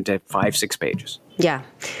can turn into 5-6 pages. Yeah,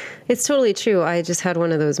 it's totally true. I just had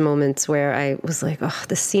one of those moments where I was like, oh,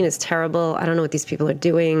 this scene is terrible. I don't know what these people are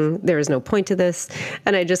doing. There is no point to this.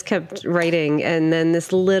 And I just kept writing. And then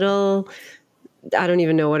this little, I don't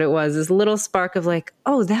even know what it was, this little spark of like,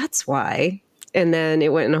 oh, that's why. And then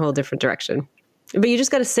it went in a whole different direction. But you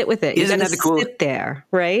just got to sit with it. You got to sit there,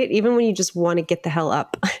 right? Even when you just want to get the hell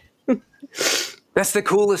up. That's the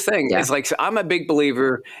coolest thing. Yeah. It's like, so I'm a big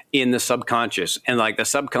believer in the subconscious, and like the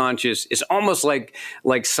subconscious is almost like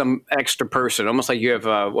some extra person, almost like you have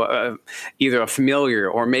either a familiar,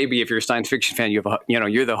 or maybe if you're a science fiction fan,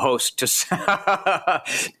 you're the host to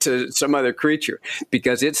to some other creature,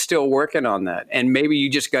 because it's still working on that. And maybe you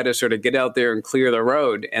just got to sort of get out there and clear the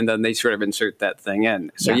road, and then they sort of insert that thing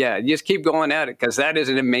in. So just keep going at it, because that is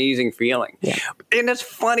an amazing feeling. Yeah. And it's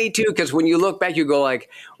funny too, because when you look back, you go like,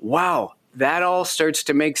 wow, that all starts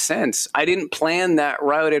to make sense. I didn't plan that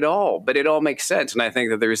route at all, but it all makes sense. And I think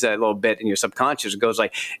that there's that little bit in your subconscious that goes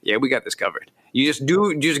like, yeah, we got this covered. You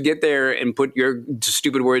just get there and put your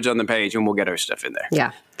stupid words on the page, and we'll get our stuff in there.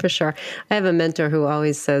 Yeah, for sure. I have a mentor who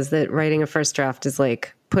always says that writing a first draft is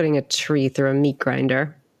like putting a tree through a meat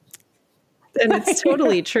grinder. And it's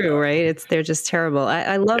totally true, right? They're just terrible.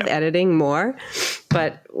 I love editing more,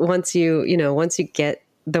 but once you get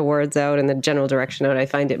the words out and the general direction out, I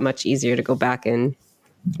find it much easier to go back and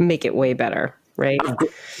make it way better, right?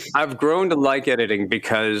 I've grown to like editing,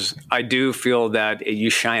 because I do feel that you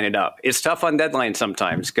shine it up. It's tough on deadline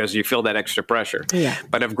sometimes because you feel that extra pressure. Yeah.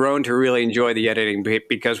 But I've grown to really enjoy the editing,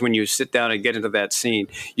 because when you sit down and get into that scene,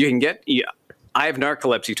 you can get... I have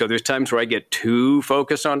narcolepsy, so there's times where I get too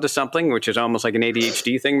focused onto something, which is almost like an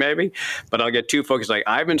ADHD thing maybe, but I'll get too focused. Like,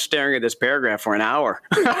 I've been staring at this paragraph for an hour.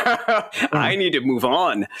 I need to move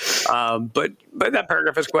on. But that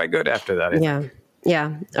paragraph is quite good after that. Yeah.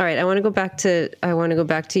 Yeah. All right. I want to go back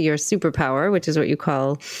to your superpower, which is what you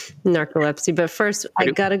call narcolepsy. But first,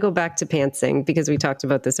 I got to go back to pantsing, because we talked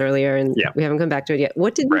about this earlier and we haven't come back to it yet.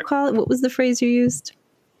 What did you call it? What was the phrase you used?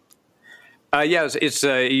 Yes, it's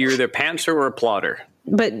you're either a pantser or a plotter.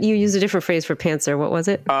 But you used a different phrase for pantser. What was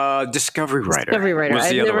it? Discovery writer. Discovery writer.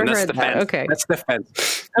 I've never heard that. Okay. That's the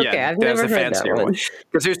fence. Okay, I've never heard that one.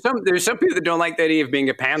 Because there's some people that don't like the idea of being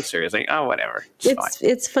a pantser. It's like, oh, whatever.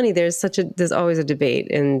 It's funny. There's always a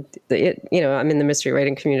debate, and I'm in the mystery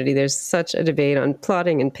writing community. There's such a debate on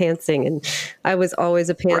plotting and pantsing, and I was always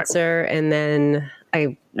a pantser, and then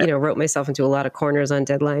I wrote myself into a lot of corners on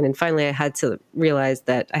deadline. And finally I had to realize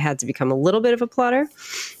that I had to become a little bit of a plotter.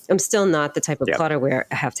 I'm still not the type of plotter where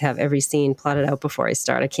I have to have every scene plotted out before I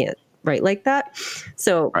start. I can't write like that.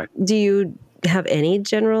 So do you have any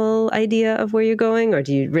general idea of where you're going, or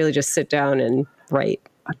do you really just sit down and write?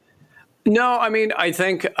 No, I mean, I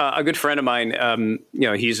think a good friend of mine,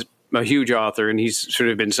 he's a huge author, and he's sort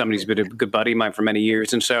of been somebody who's been a good buddy of mine for many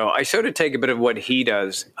years. And so I sort of take a bit of what he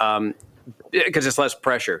does, because it's less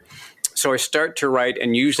pressure. So I start to write,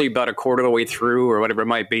 and usually about a quarter of the way through, or whatever it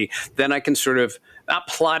might be, then I can sort of not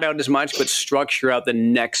plot out as much, but structure out the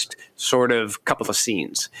next sort of couple of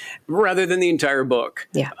scenes rather than the entire book.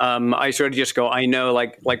 Yeah. I sort of just go, I know,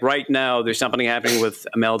 like right now, there's something happening with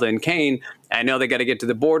Imelda and Kane. I know they got to get to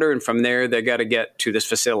the border, and from there, they got to get to this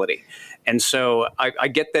facility. And so I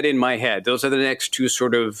get that in my head. Those are the next two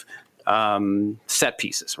sort of set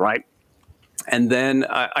pieces, right? And then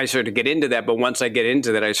I sort of get into that. But once I get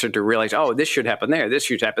into that, I start to realize, oh, this should happen there. This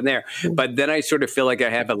should happen there. But then I sort of feel like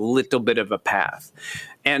I have a little bit of a path.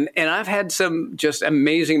 And I've had some just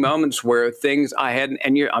amazing moments where things I hadn't,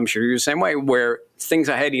 and I'm sure you're the same way, where things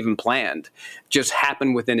I hadn't even planned just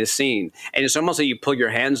happen within a scene. And it's almost like you pull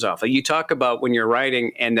your hands off. Like you talk about when you're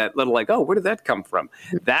writing, and that little like, oh, where did that come from?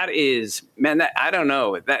 That is, man, I don't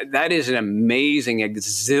know. That is an amazing,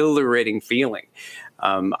 exhilarating feeling.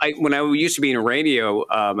 When I used to be in radio,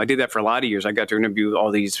 I did that for a lot of years. I got to interview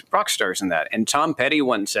all these rock stars and that. And Tom Petty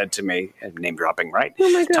once said to me, name dropping, right? Oh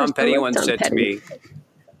my gosh, Tom Petty once said to me,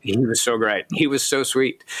 he was so great. He was so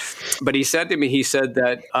sweet. But he said to me, he said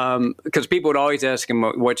that, because people would always ask him,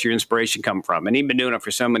 what's your inspiration come from? And he'd been doing it for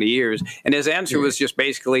so many years. And his answer was just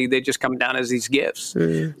basically, they just come down as these gifts.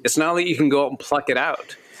 It's not like you can go out and pluck it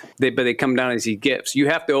out. But they come down as these gifts. You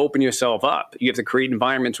have to open yourself up. You have to create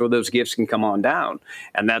environments where those gifts can come on down.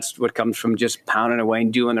 And that's what comes from just pounding away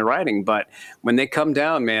and doing the writing. But when they come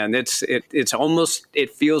down, man, it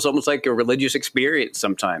feels almost like a religious experience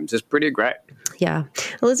sometimes. It's pretty great. Yeah.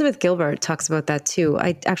 Elizabeth Gilbert talks about that too.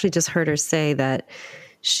 I actually just heard her say that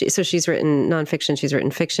she's written nonfiction, she's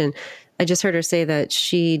written fiction. I just heard her say that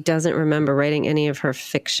she doesn't remember writing any of her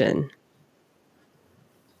fiction.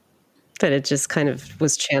 But it just kind of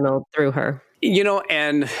was channeled through her.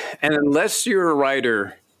 And unless you're a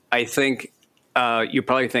writer, I think you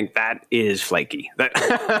probably think that is flaky. But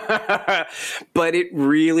it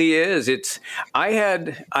really is. I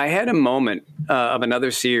had a moment of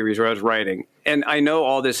another series where I was writing, and I know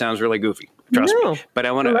all this sounds really goofy. Trust me. But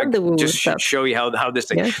I want to just show you how this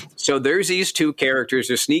thing. Yeah. So there's these two characters.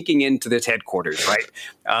 They're sneaking into this headquarters, right?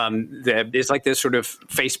 It's like this sort of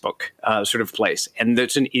Facebook sort of place, and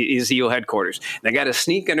there's an EO headquarters. They got to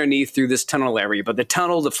sneak underneath through this tunnel area, but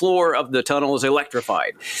the floor of the tunnel is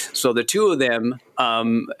electrified. So the two of them,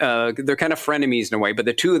 they're kind of frenemies in a way, but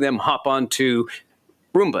the two of them hop onto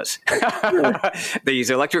Roombas. They use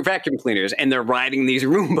electric vacuum cleaners, and they're riding these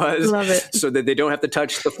Roombas so that they don't have to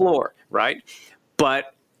touch the floor, right?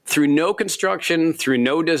 But through no construction, through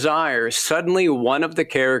no desire, suddenly one of the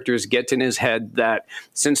characters gets in his head that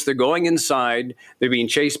since they're going inside, they're being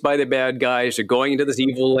chased by the bad guys, they're going into this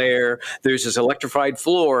evil lair, there's this electrified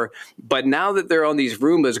floor, but now that they're on these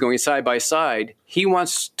Roombas going side by side, he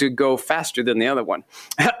wants to go faster than the other one.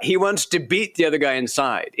 He wants to beat the other guy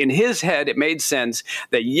inside. In his head, it made sense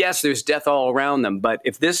that, yes, there's death all around them, but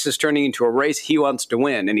if this is turning into a race, he wants to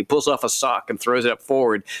win. And he pulls off a sock and throws it up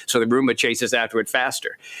forward so the Roomba chases after it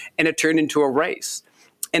faster. And it turned into a race.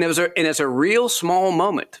 And it's a real small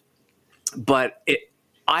moment, but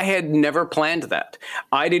I had never planned that.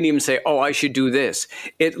 I didn't even say, oh, I should do this.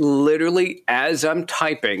 It literally, as I'm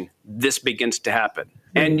typing, this begins to happen.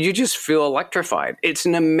 And you just feel electrified. It's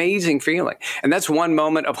an amazing feeling. And that's one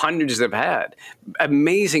moment of hundreds I've had.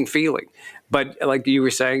 Amazing feeling. But like you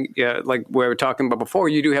were saying, like we were talking about before,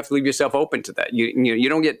 you do have to leave yourself open to that. You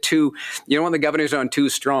don't get too, you don't want the governors on too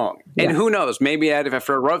strong. Yeah. And who knows, maybe if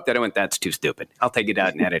I wrote that, I went, that's too stupid. I'll take it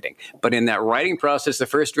out in editing. But in that writing process, the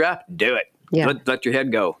first draft, do it. Yeah. Let your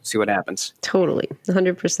head go. See what happens. Totally.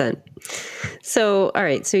 100%. So, all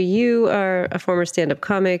right. So you are a former stand-up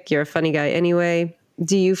comic. You're a funny guy anyway.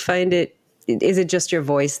 Do you find is it just your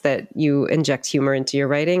voice that you inject humor into your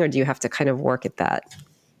writing, or do you have to kind of work at that?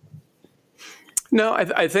 No,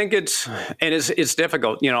 I think it's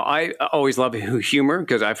difficult. I always love humor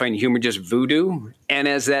because I find humor just voodoo. And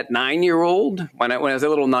as that 9-year-old, when I was a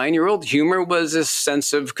little 9-year-old, humor was a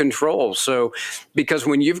sense of control. So, because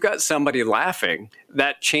when you've got somebody laughing,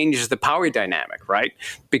 that changes the power dynamic, right?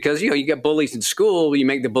 Because, you get bullies in school, you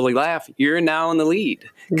make the bully laugh, you're now in the lead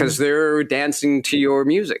because they're dancing to your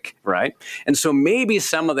music, right? And so maybe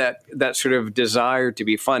some of that sort of desire to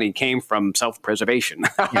be funny came from self-preservation.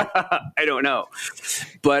 I don't know.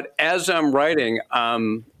 But as I'm writing,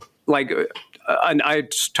 and I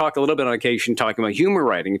talk a little bit on occasion talking about humor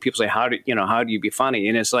writing, and people say, how do you be funny?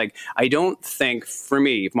 And it's like, I don't think, for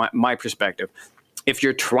me, my perspective, if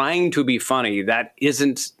you're trying to be funny, that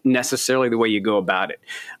isn't necessarily the way you go about it.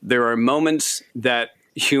 There are moments that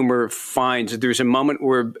humor finds. There's a moment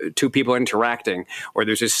where two people are interacting, or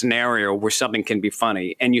there's a scenario where something can be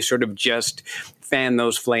funny, and you sort of just fan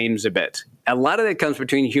those flames a bit. A lot of that comes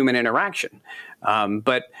between human interaction.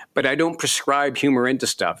 But I don't prescribe humor into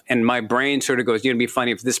stuff. And my brain sort of goes, it'd be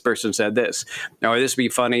funny if this person said this, or this would be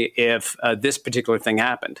funny if this particular thing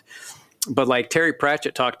happened. But like Terry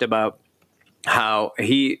Pratchett talked about, how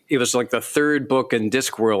it was like the third book in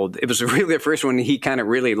Discworld. It was really the first one he kind of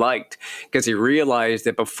really liked because he realized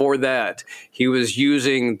that before that he was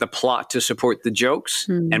using the plot to support the jokes.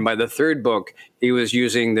 And by the third book, he was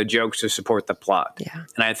using the jokes to support the plot. Yeah.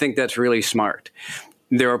 And I think that's really smart.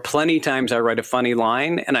 There are plenty of times I write a funny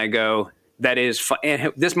line and I go, that is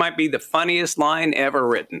and this might be the funniest line ever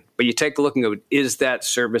written. But you take a look and go, is that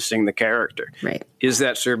servicing the character? Right. Is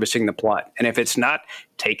that servicing the plot? And if it's not,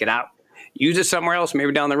 take it out. Use it somewhere else,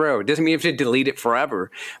 maybe down the road. Doesn't mean you have to delete it forever.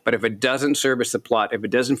 But if it doesn't service the plot, if it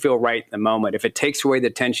doesn't feel right in the moment, if it takes away the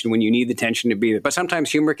tension when you need the tension to be there. But sometimes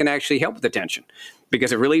humor can actually help with the tension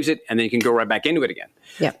because it relieves it and then you can go right back into it again.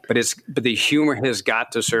 Yeah. But the humor has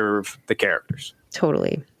got to serve the characters.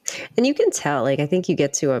 Totally. And you can tell, I think you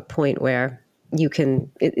get to a point where you can,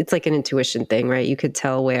 it's like an intuition thing, right? You could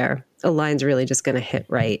tell where a line's really just going to hit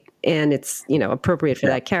right. And it's, appropriate for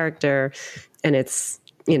that character. And it's,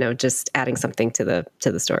 just adding something to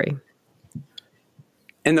the story.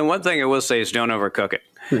 And the one thing I will say is don't overcook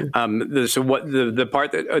it. So what the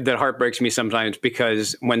part that heartbreaks me sometimes,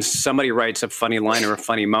 because when somebody writes a funny line or a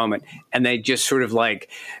funny moment and they just sort of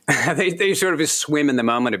they sort of just swim in the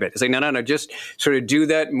moment a bit. It's like, no, just sort of do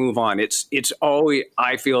that, move on. It's always,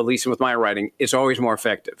 I feel, at least with my writing, it's always more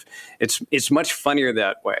effective. It's much funnier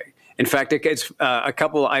that way. In fact, it's I've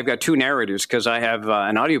got two narrators because I have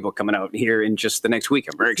an audiobook coming out here in just the next week.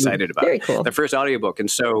 I'm very excited about it. Cool. The first audiobook. And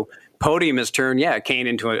so Podium has turned, Kane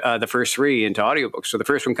into the first three into audiobooks. So the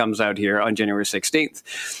first one comes out here on January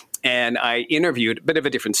 16th. And I interviewed a bit of a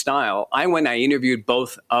different style. I interviewed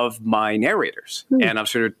both of my narrators. And I've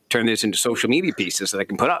sort of turned this into social media pieces that I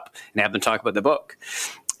can put up and have them talk about the book.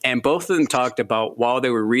 And both of them talked about while they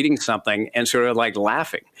were reading something and sort of like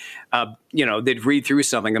laughing. They'd read through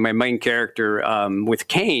something. And my main character with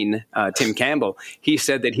Kane, Tim Campbell, he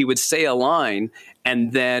said that he would say a line,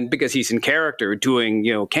 and then because he's in character doing,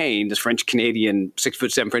 Kane, this French-Canadian,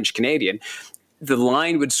 6'7" French-Canadian, the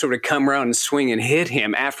line would sort of come around and swing and hit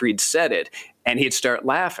him after he'd said it, and he'd start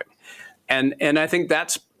laughing. And I think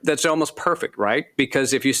that's almost perfect, right?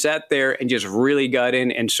 Because if you sat there and just really got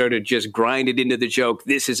in and sort of just grinded into the joke,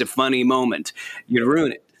 this is a funny moment, you'd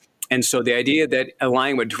ruin it. And so the idea that a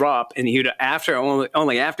line would drop and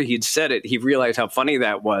only after he'd said it, he realized how funny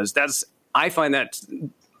that was. I find that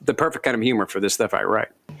the perfect kind of humor for this stuff I write.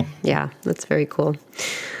 Yeah, that's very cool.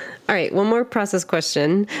 All right, one more process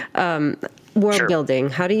question. World building.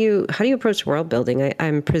 How do you approach world building?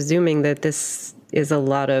 I'm presuming that this is a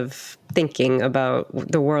lot of thinking about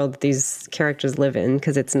the world these characters live in,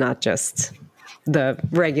 because it's not just the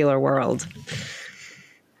regular world.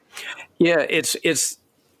 Yeah, it's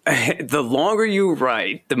the longer you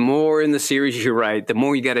write, the more in the series you write, the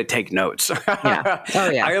more you got to take notes. Yeah. Oh,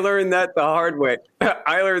 yeah. I learned that the hard way.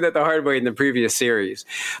 In the previous series.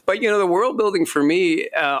 But, the world building for me,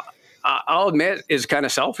 I'll admit, is kind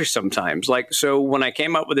of selfish sometimes. So when I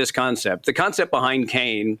came up with this concept, the concept behind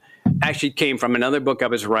Kane actually came from another book I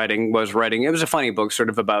was writing. It was a funny book, sort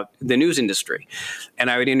of about the news industry. And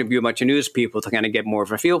I would interview a bunch of news people to kind of get more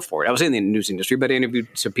of a feel for it. I was in the news industry, but I interviewed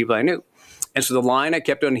some people I knew. And so the line I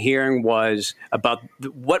kept on hearing was about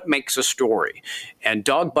what makes a story. And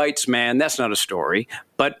dog bites man, that's not a story.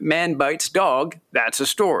 But man bites dog, that's a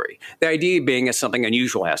story. The idea being is something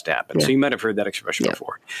unusual has to happen. Yeah. So you might have heard that expression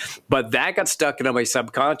before. But that got stuck into my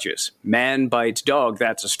subconscious. Man bites dog,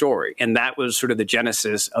 that's a story. And that was sort of the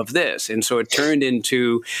genesis of this. And so it turned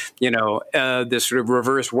into, this sort of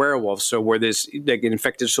reverse werewolf. So where this like an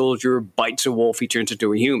infected soldier bites a wolf, he turns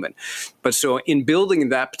into a human. But so in building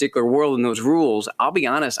that particular world and those rules, I'll be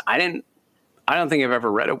honest, I don't think I've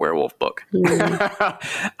ever read a werewolf book.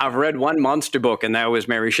 I've read one monster book, and that was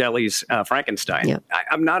Mary Shelley's Frankenstein. Yep.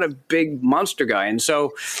 I'm not a big monster guy. And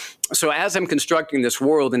so as I'm constructing this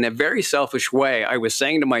world in a very selfish way, I was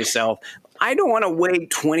saying to myself, I don't want to wait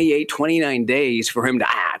 28, 29 days for him to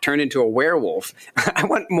turn into a werewolf. I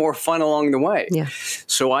want more fun along the way. Yeah.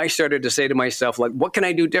 So I started to say to myself, what can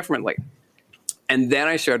I do differently? And then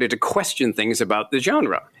I started to question things about the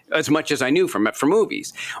genre, as much as I knew from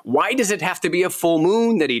movies. Why does it have to be a full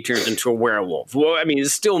moon that he turns into a werewolf? Well, I mean,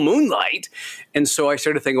 it's still moonlight. And so I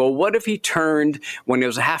started thinking, well, what if he turned when it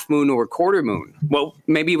was a half moon or a quarter moon? Well,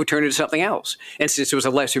 maybe he would turn into something else. And since it was a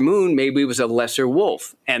lesser moon, maybe it was a lesser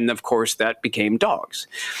wolf. And of course, that became dogs.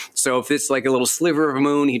 So if it's like a little sliver of a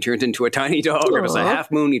moon, he turns into a tiny dog. Aww. Or if it's a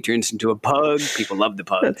half moon, he turns into a pug. People love the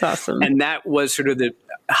pug. That's awesome. And that was sort of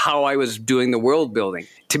how I was doing the world building,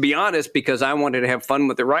 to be honest, because I wanted to have fun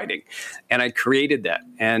with the writing, and I created that.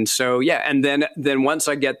 And so, yeah. And then once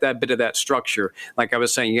I get that bit of that structure, like I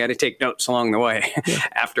was saying, you got to take notes along the way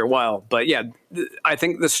after a while. But yeah, I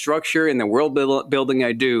think the structure and the world building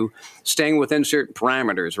I do, staying within certain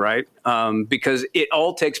parameters, right? Because it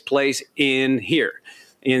all takes place in here.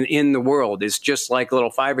 In the world is just like a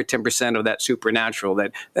little 5 or 10% of that supernatural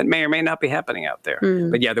that may or may not be happening out there.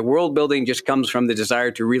 But yeah, the world building just comes from the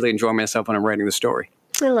desire to really enjoy myself when I'm writing the story.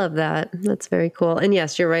 I love that. That's very cool. And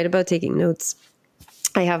yes, you're right about taking notes.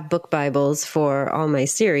 I have book Bibles for all my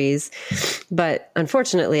series, but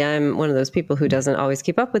unfortunately, I'm one of those people who doesn't always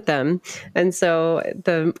keep up with them. And so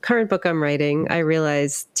the current book I'm writing, I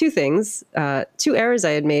realized two things, 2 errors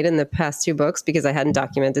I had made in the past 2 books because I hadn't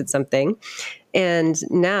documented something. And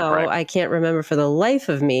now I can't remember for the life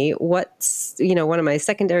of me what's, one of my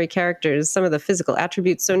secondary characters, some of the physical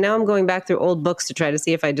attributes. So now I'm going back through old books to try to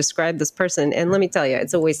see if I describe this person. And let me tell you,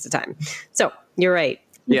 it's a waste of time. So you're right.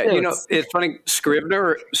 Yeah, it's funny.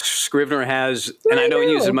 Scrivener has, and I don't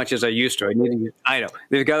use as much as I used to. I know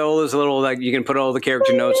they've got all those little you can put all the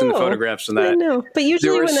character notes and the photographs and that. I know, but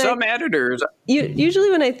usually there were some editors.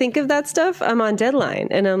 Usually when I think of that stuff, I'm on deadline,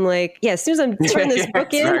 and I'm like, as soon as I'm turning this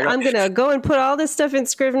book in, right. I'm gonna go and put all this stuff in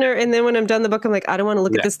Scrivener, and then when I'm done the book, I'm like, I don't want to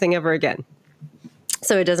look at this thing ever again.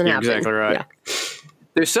 So it doesn't happen. Exactly right. Yeah.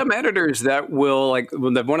 There's some editors that will,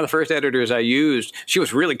 one of the first editors I used, she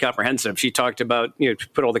was really comprehensive. She talked about,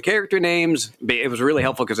 put all the character names. It was really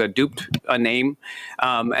helpful because I duped a name.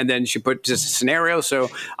 And then she put just a scenario. So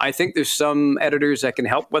I think there's some editors that can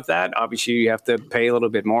help with that. Obviously, you have to pay a little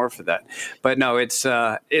bit more for that. But no, it's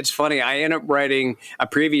funny. I ended up writing a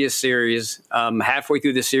previous series. Halfway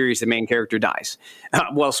through the series, the main character dies.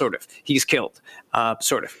 Well, sort of. He's killed,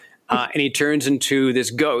 sort of. and he turns into this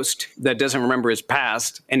ghost that doesn't remember his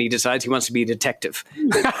past, and he decides he wants to be a detective.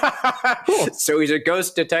 So he's a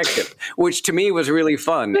ghost detective, which to me was really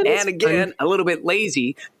fun. And again, a little bit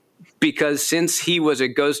lazy, because since he was a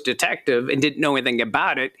ghost detective and didn't know anything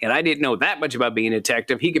about it, and I didn't know that much about being a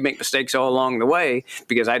detective, he could make mistakes all along the way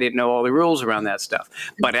because I didn't know all the rules around that stuff.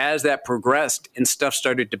 But as that progressed and stuff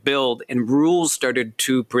started to build and rules started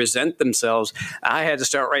to present themselves, I had to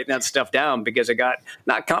start writing that stuff down because it got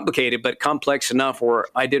not complicated, but complex enough where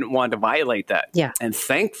I didn't want to violate that. Yeah. And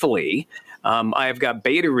thankfully, I've got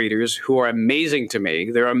beta readers who are amazing to me.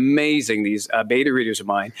 They're amazing, these beta readers of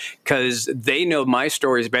mine, because they know my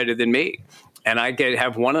stories better than me. And I could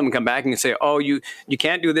have one of them come back and say, oh, you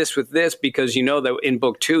can't do this with this because you know that in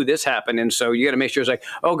book 2 this happened. And so you got to make sure it's like,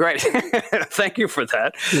 oh, great. Thank you for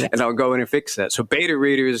that. Yes. And I'll go in and fix that. So beta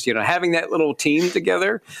readers, having that little team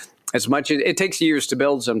together, as much as it takes years to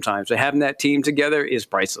build sometimes, but having that team together is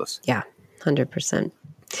priceless. Yeah, 100%.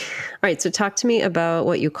 All right. So talk to me about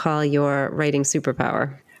what you call your writing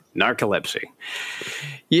superpower. Narcolepsy.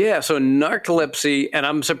 Yeah. So narcolepsy, and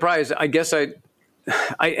I'm surprised. I guess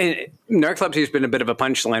narcolepsy has been a bit of a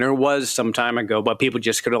punchline, or was some time ago, but people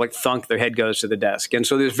just could have thunk, their head goes to the desk. And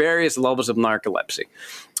so there's various levels of narcolepsy.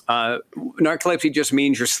 Narcolepsy just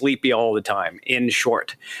means you're sleepy all the time, in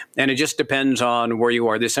short. And it just depends on where you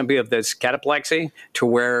are. There's some people that's cataplexy, to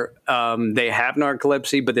where they have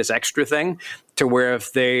narcolepsy, but this extra thing, to where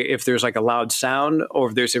if there's like a loud sound or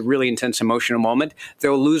if there's a really intense emotional moment,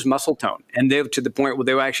 they'll lose muscle tone. And they'll to the point where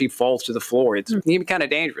they'll actually fall to the floor. It's even kind of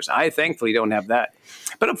dangerous. I thankfully don't have that.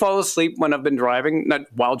 But I fall asleep when I've been driving, not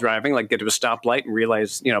while driving, like get to a stoplight and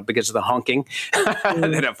realize, because of the honking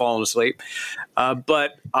that I've fallen asleep.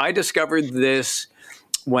 But I discovered this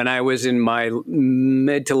when I was in my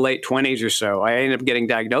mid to late 20s or so. I ended up getting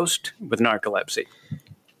diagnosed with narcolepsy.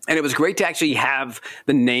 And it was great to actually have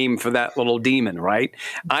the name for that little demon, right?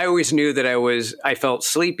 I always knew that I felt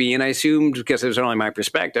sleepy, and I assumed, because it was only my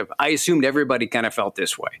perspective, I assumed everybody kind of felt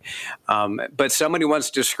this way. But somebody once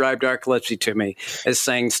described narcolepsy to me as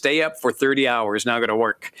saying, stay up for 30 hours, now go to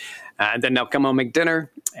work. And then now come home, make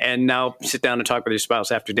dinner, and now sit down and talk with your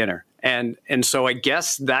spouse after dinner. And so I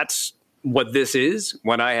guess that's what this is,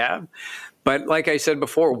 what I have. But like I said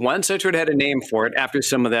before, once I sort of had a name for it, after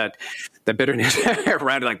some of the bitterness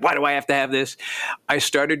around it, like, why do I have to have this? I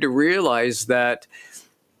started to realize that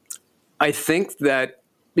I think that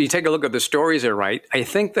you take a look at the stories I write, I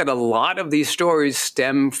think that a lot of these stories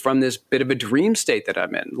stem from this bit of a dream state that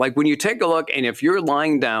I'm in. Like when you take a look, and if you're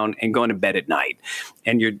lying down and going to bed at night,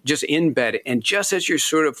 and you're just in bed, and just as you're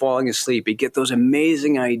sort of falling asleep, you get those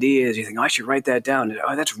amazing ideas. You think, oh, I should write that down.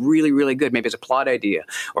 Oh, that's really, really good. Maybe it's a plot idea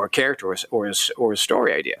or a character or a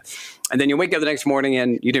story idea. And then you wake up the next morning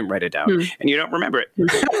and you didn't write it down and you don't remember it.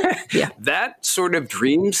 Yeah. That sort of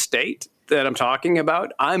dream state that I'm talking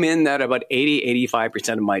about, I'm in that about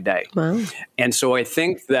 80-85% of my day. Wow. And so I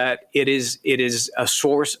think that it is a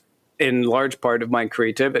source in large part of my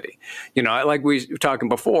creativity. Like we were talking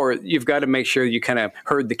before, you've got to make sure you kind of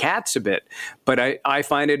herd the cats a bit. But I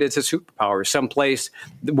find it as a superpower, someplace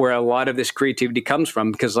where a lot of this creativity comes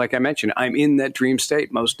from, because like I mentioned, I'm in that dream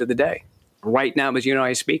state most of the day. Right now, as you and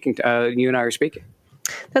I are speaking.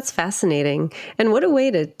 That's fascinating. And what a way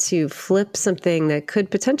to flip something that could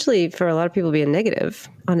potentially, for a lot of people, be a negative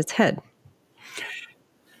on its head.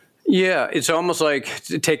 Yeah, it's almost like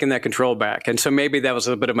taking that control back. And so maybe that was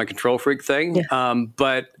a bit of my control freak thing. Yeah.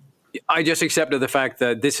 But I just accepted the fact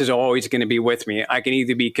that this is always going to be with me. I can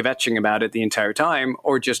either be kvetching about it the entire time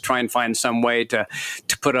or just try and find some way to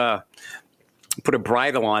put a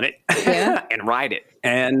bridle on it and ride it.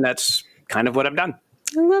 And that's kind of what I've done.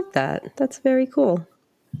 I love that. That's very cool.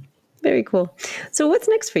 Very cool. So what's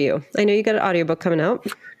next for you? I know you got an audiobook coming out.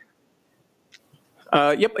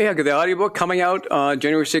 Yep. Yeah. The audiobook coming out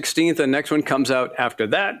January 16th. The next one comes out after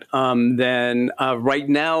that. Then right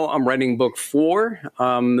now I'm writing book 4.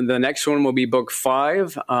 The next one will be book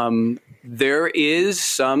 5. There is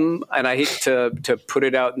some, and I hate to put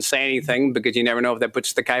it out and say anything because you never know if that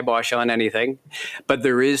puts the kibosh on anything, but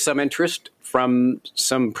there is some interest from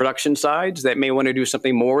some production sides that may want to do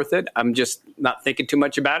something more with it. I'm just not thinking too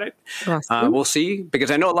much about it. Awesome. We'll see,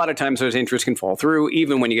 because I know a lot of times those interests can fall through,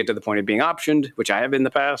 even when you get to the point of being optioned, which I have in the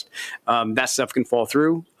past. That stuff can fall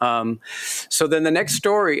through. So then the next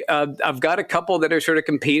story, I've got a couple that are sort of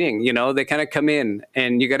competing. They kind of come in,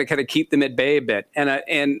 and you got to kind of keep them at bay a bit. And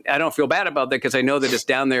I don't feel bad about that because I know that it's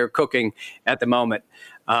down there cooking at the moment.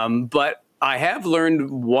 But I have learned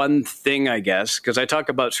one thing, I guess, because I talk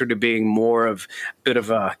about sort of being more of a bit of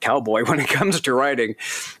a cowboy when it comes to writing,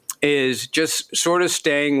 is just sort of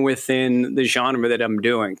staying within the genre that I'm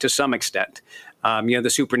doing to some extent. the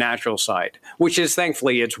supernatural side, which is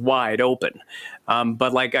thankfully it's wide open.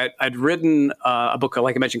 But like I'd written a book,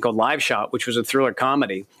 like I mentioned, called Live Shot, which was a thriller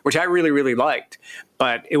comedy, which I really, really liked,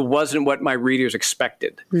 but it wasn't what my readers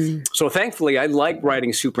expected. So thankfully, I like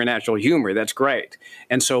writing supernatural humor. That's great.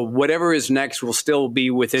 And so whatever is next will still be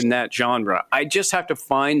within that genre. I just have to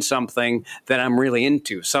find something that I'm really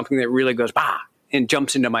into, something that really goes, bah, and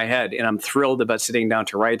jumps into my head, and I'm thrilled about sitting down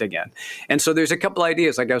to write again. And so there's a couple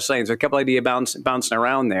ideas, like I was saying, there's a couple ideas bouncing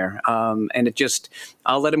around there. And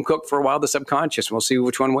I'll let them cook for a while, the subconscious, and we'll see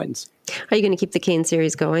which one wins. Are you going to keep the Kane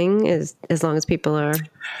series going as long as people are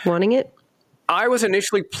wanting it? I was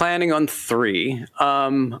initially planning on 3.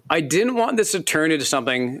 I didn't want this to turn into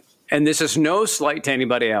something, and this is no slight to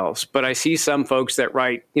anybody else, but I see some folks that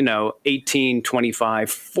write, 18,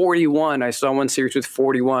 25, 41. I saw one series with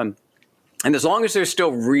 41. And as long as they're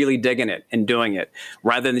still really digging it and doing it,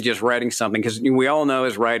 rather than just writing something, because we all know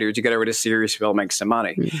as writers, you got to write a series to be able to make some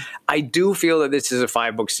money. I do feel that this is a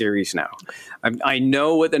 5-book series now. I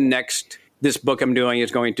know what this book I'm doing is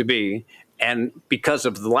going to be. And because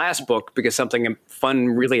of the last book, because something fun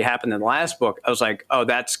really happened in the last book, I was like, oh,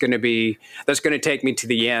 that's going to take me to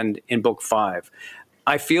the end in book 5.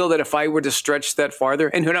 I feel that if I were to stretch that farther,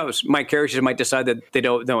 and who knows, my characters might decide that they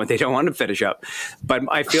don't want to finish up. But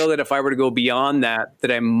I feel that if I were to go beyond that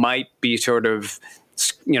I might be sort of,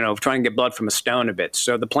 trying to get blood from a stone a bit.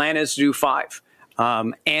 So the plan is to do 5.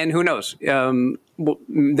 And who knows,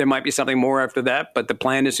 there might be something more after that, but the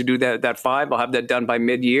plan is to do that 5. I'll have that done by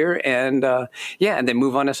mid-year and then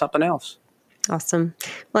move on to something else. Awesome.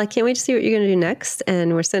 Well, I can't wait to see what you're going to do next.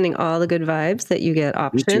 And we're sending all the good vibes that you get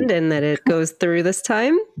optioned and that it goes through this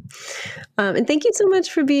time. And thank you so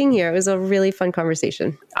much for being here. It was a really fun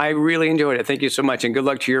conversation. I really enjoyed it. Thank you so much. And good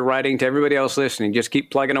luck to your writing, to everybody else listening. Just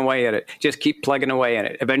keep plugging away at it. Just keep plugging away at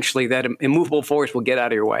it. Eventually that immovable force will get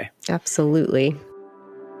out of your way. Absolutely.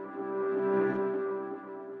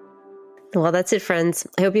 Well, that's it, friends.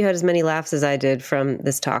 I hope you had as many laughs as I did from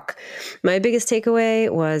this talk. My biggest takeaway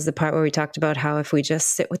was the part where we talked about how if we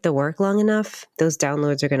just sit with the work long enough, those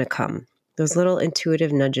downloads are going to come. Those little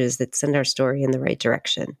intuitive nudges that send our story in the right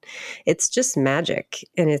direction. It's just magic,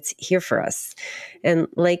 and it's here for us. And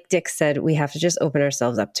like Dick said, we have to just open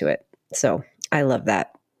ourselves up to it. So I love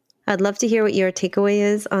that. I'd love to hear what your takeaway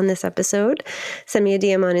is on this episode. Send me a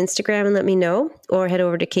DM on Instagram and let me know, or head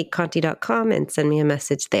over to kateconti.com and send me a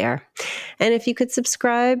message there. And if you could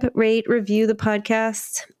subscribe, rate, review the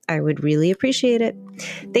podcast, I would really appreciate it.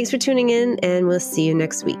 Thanks for tuning in, and we'll see you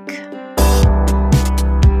next week.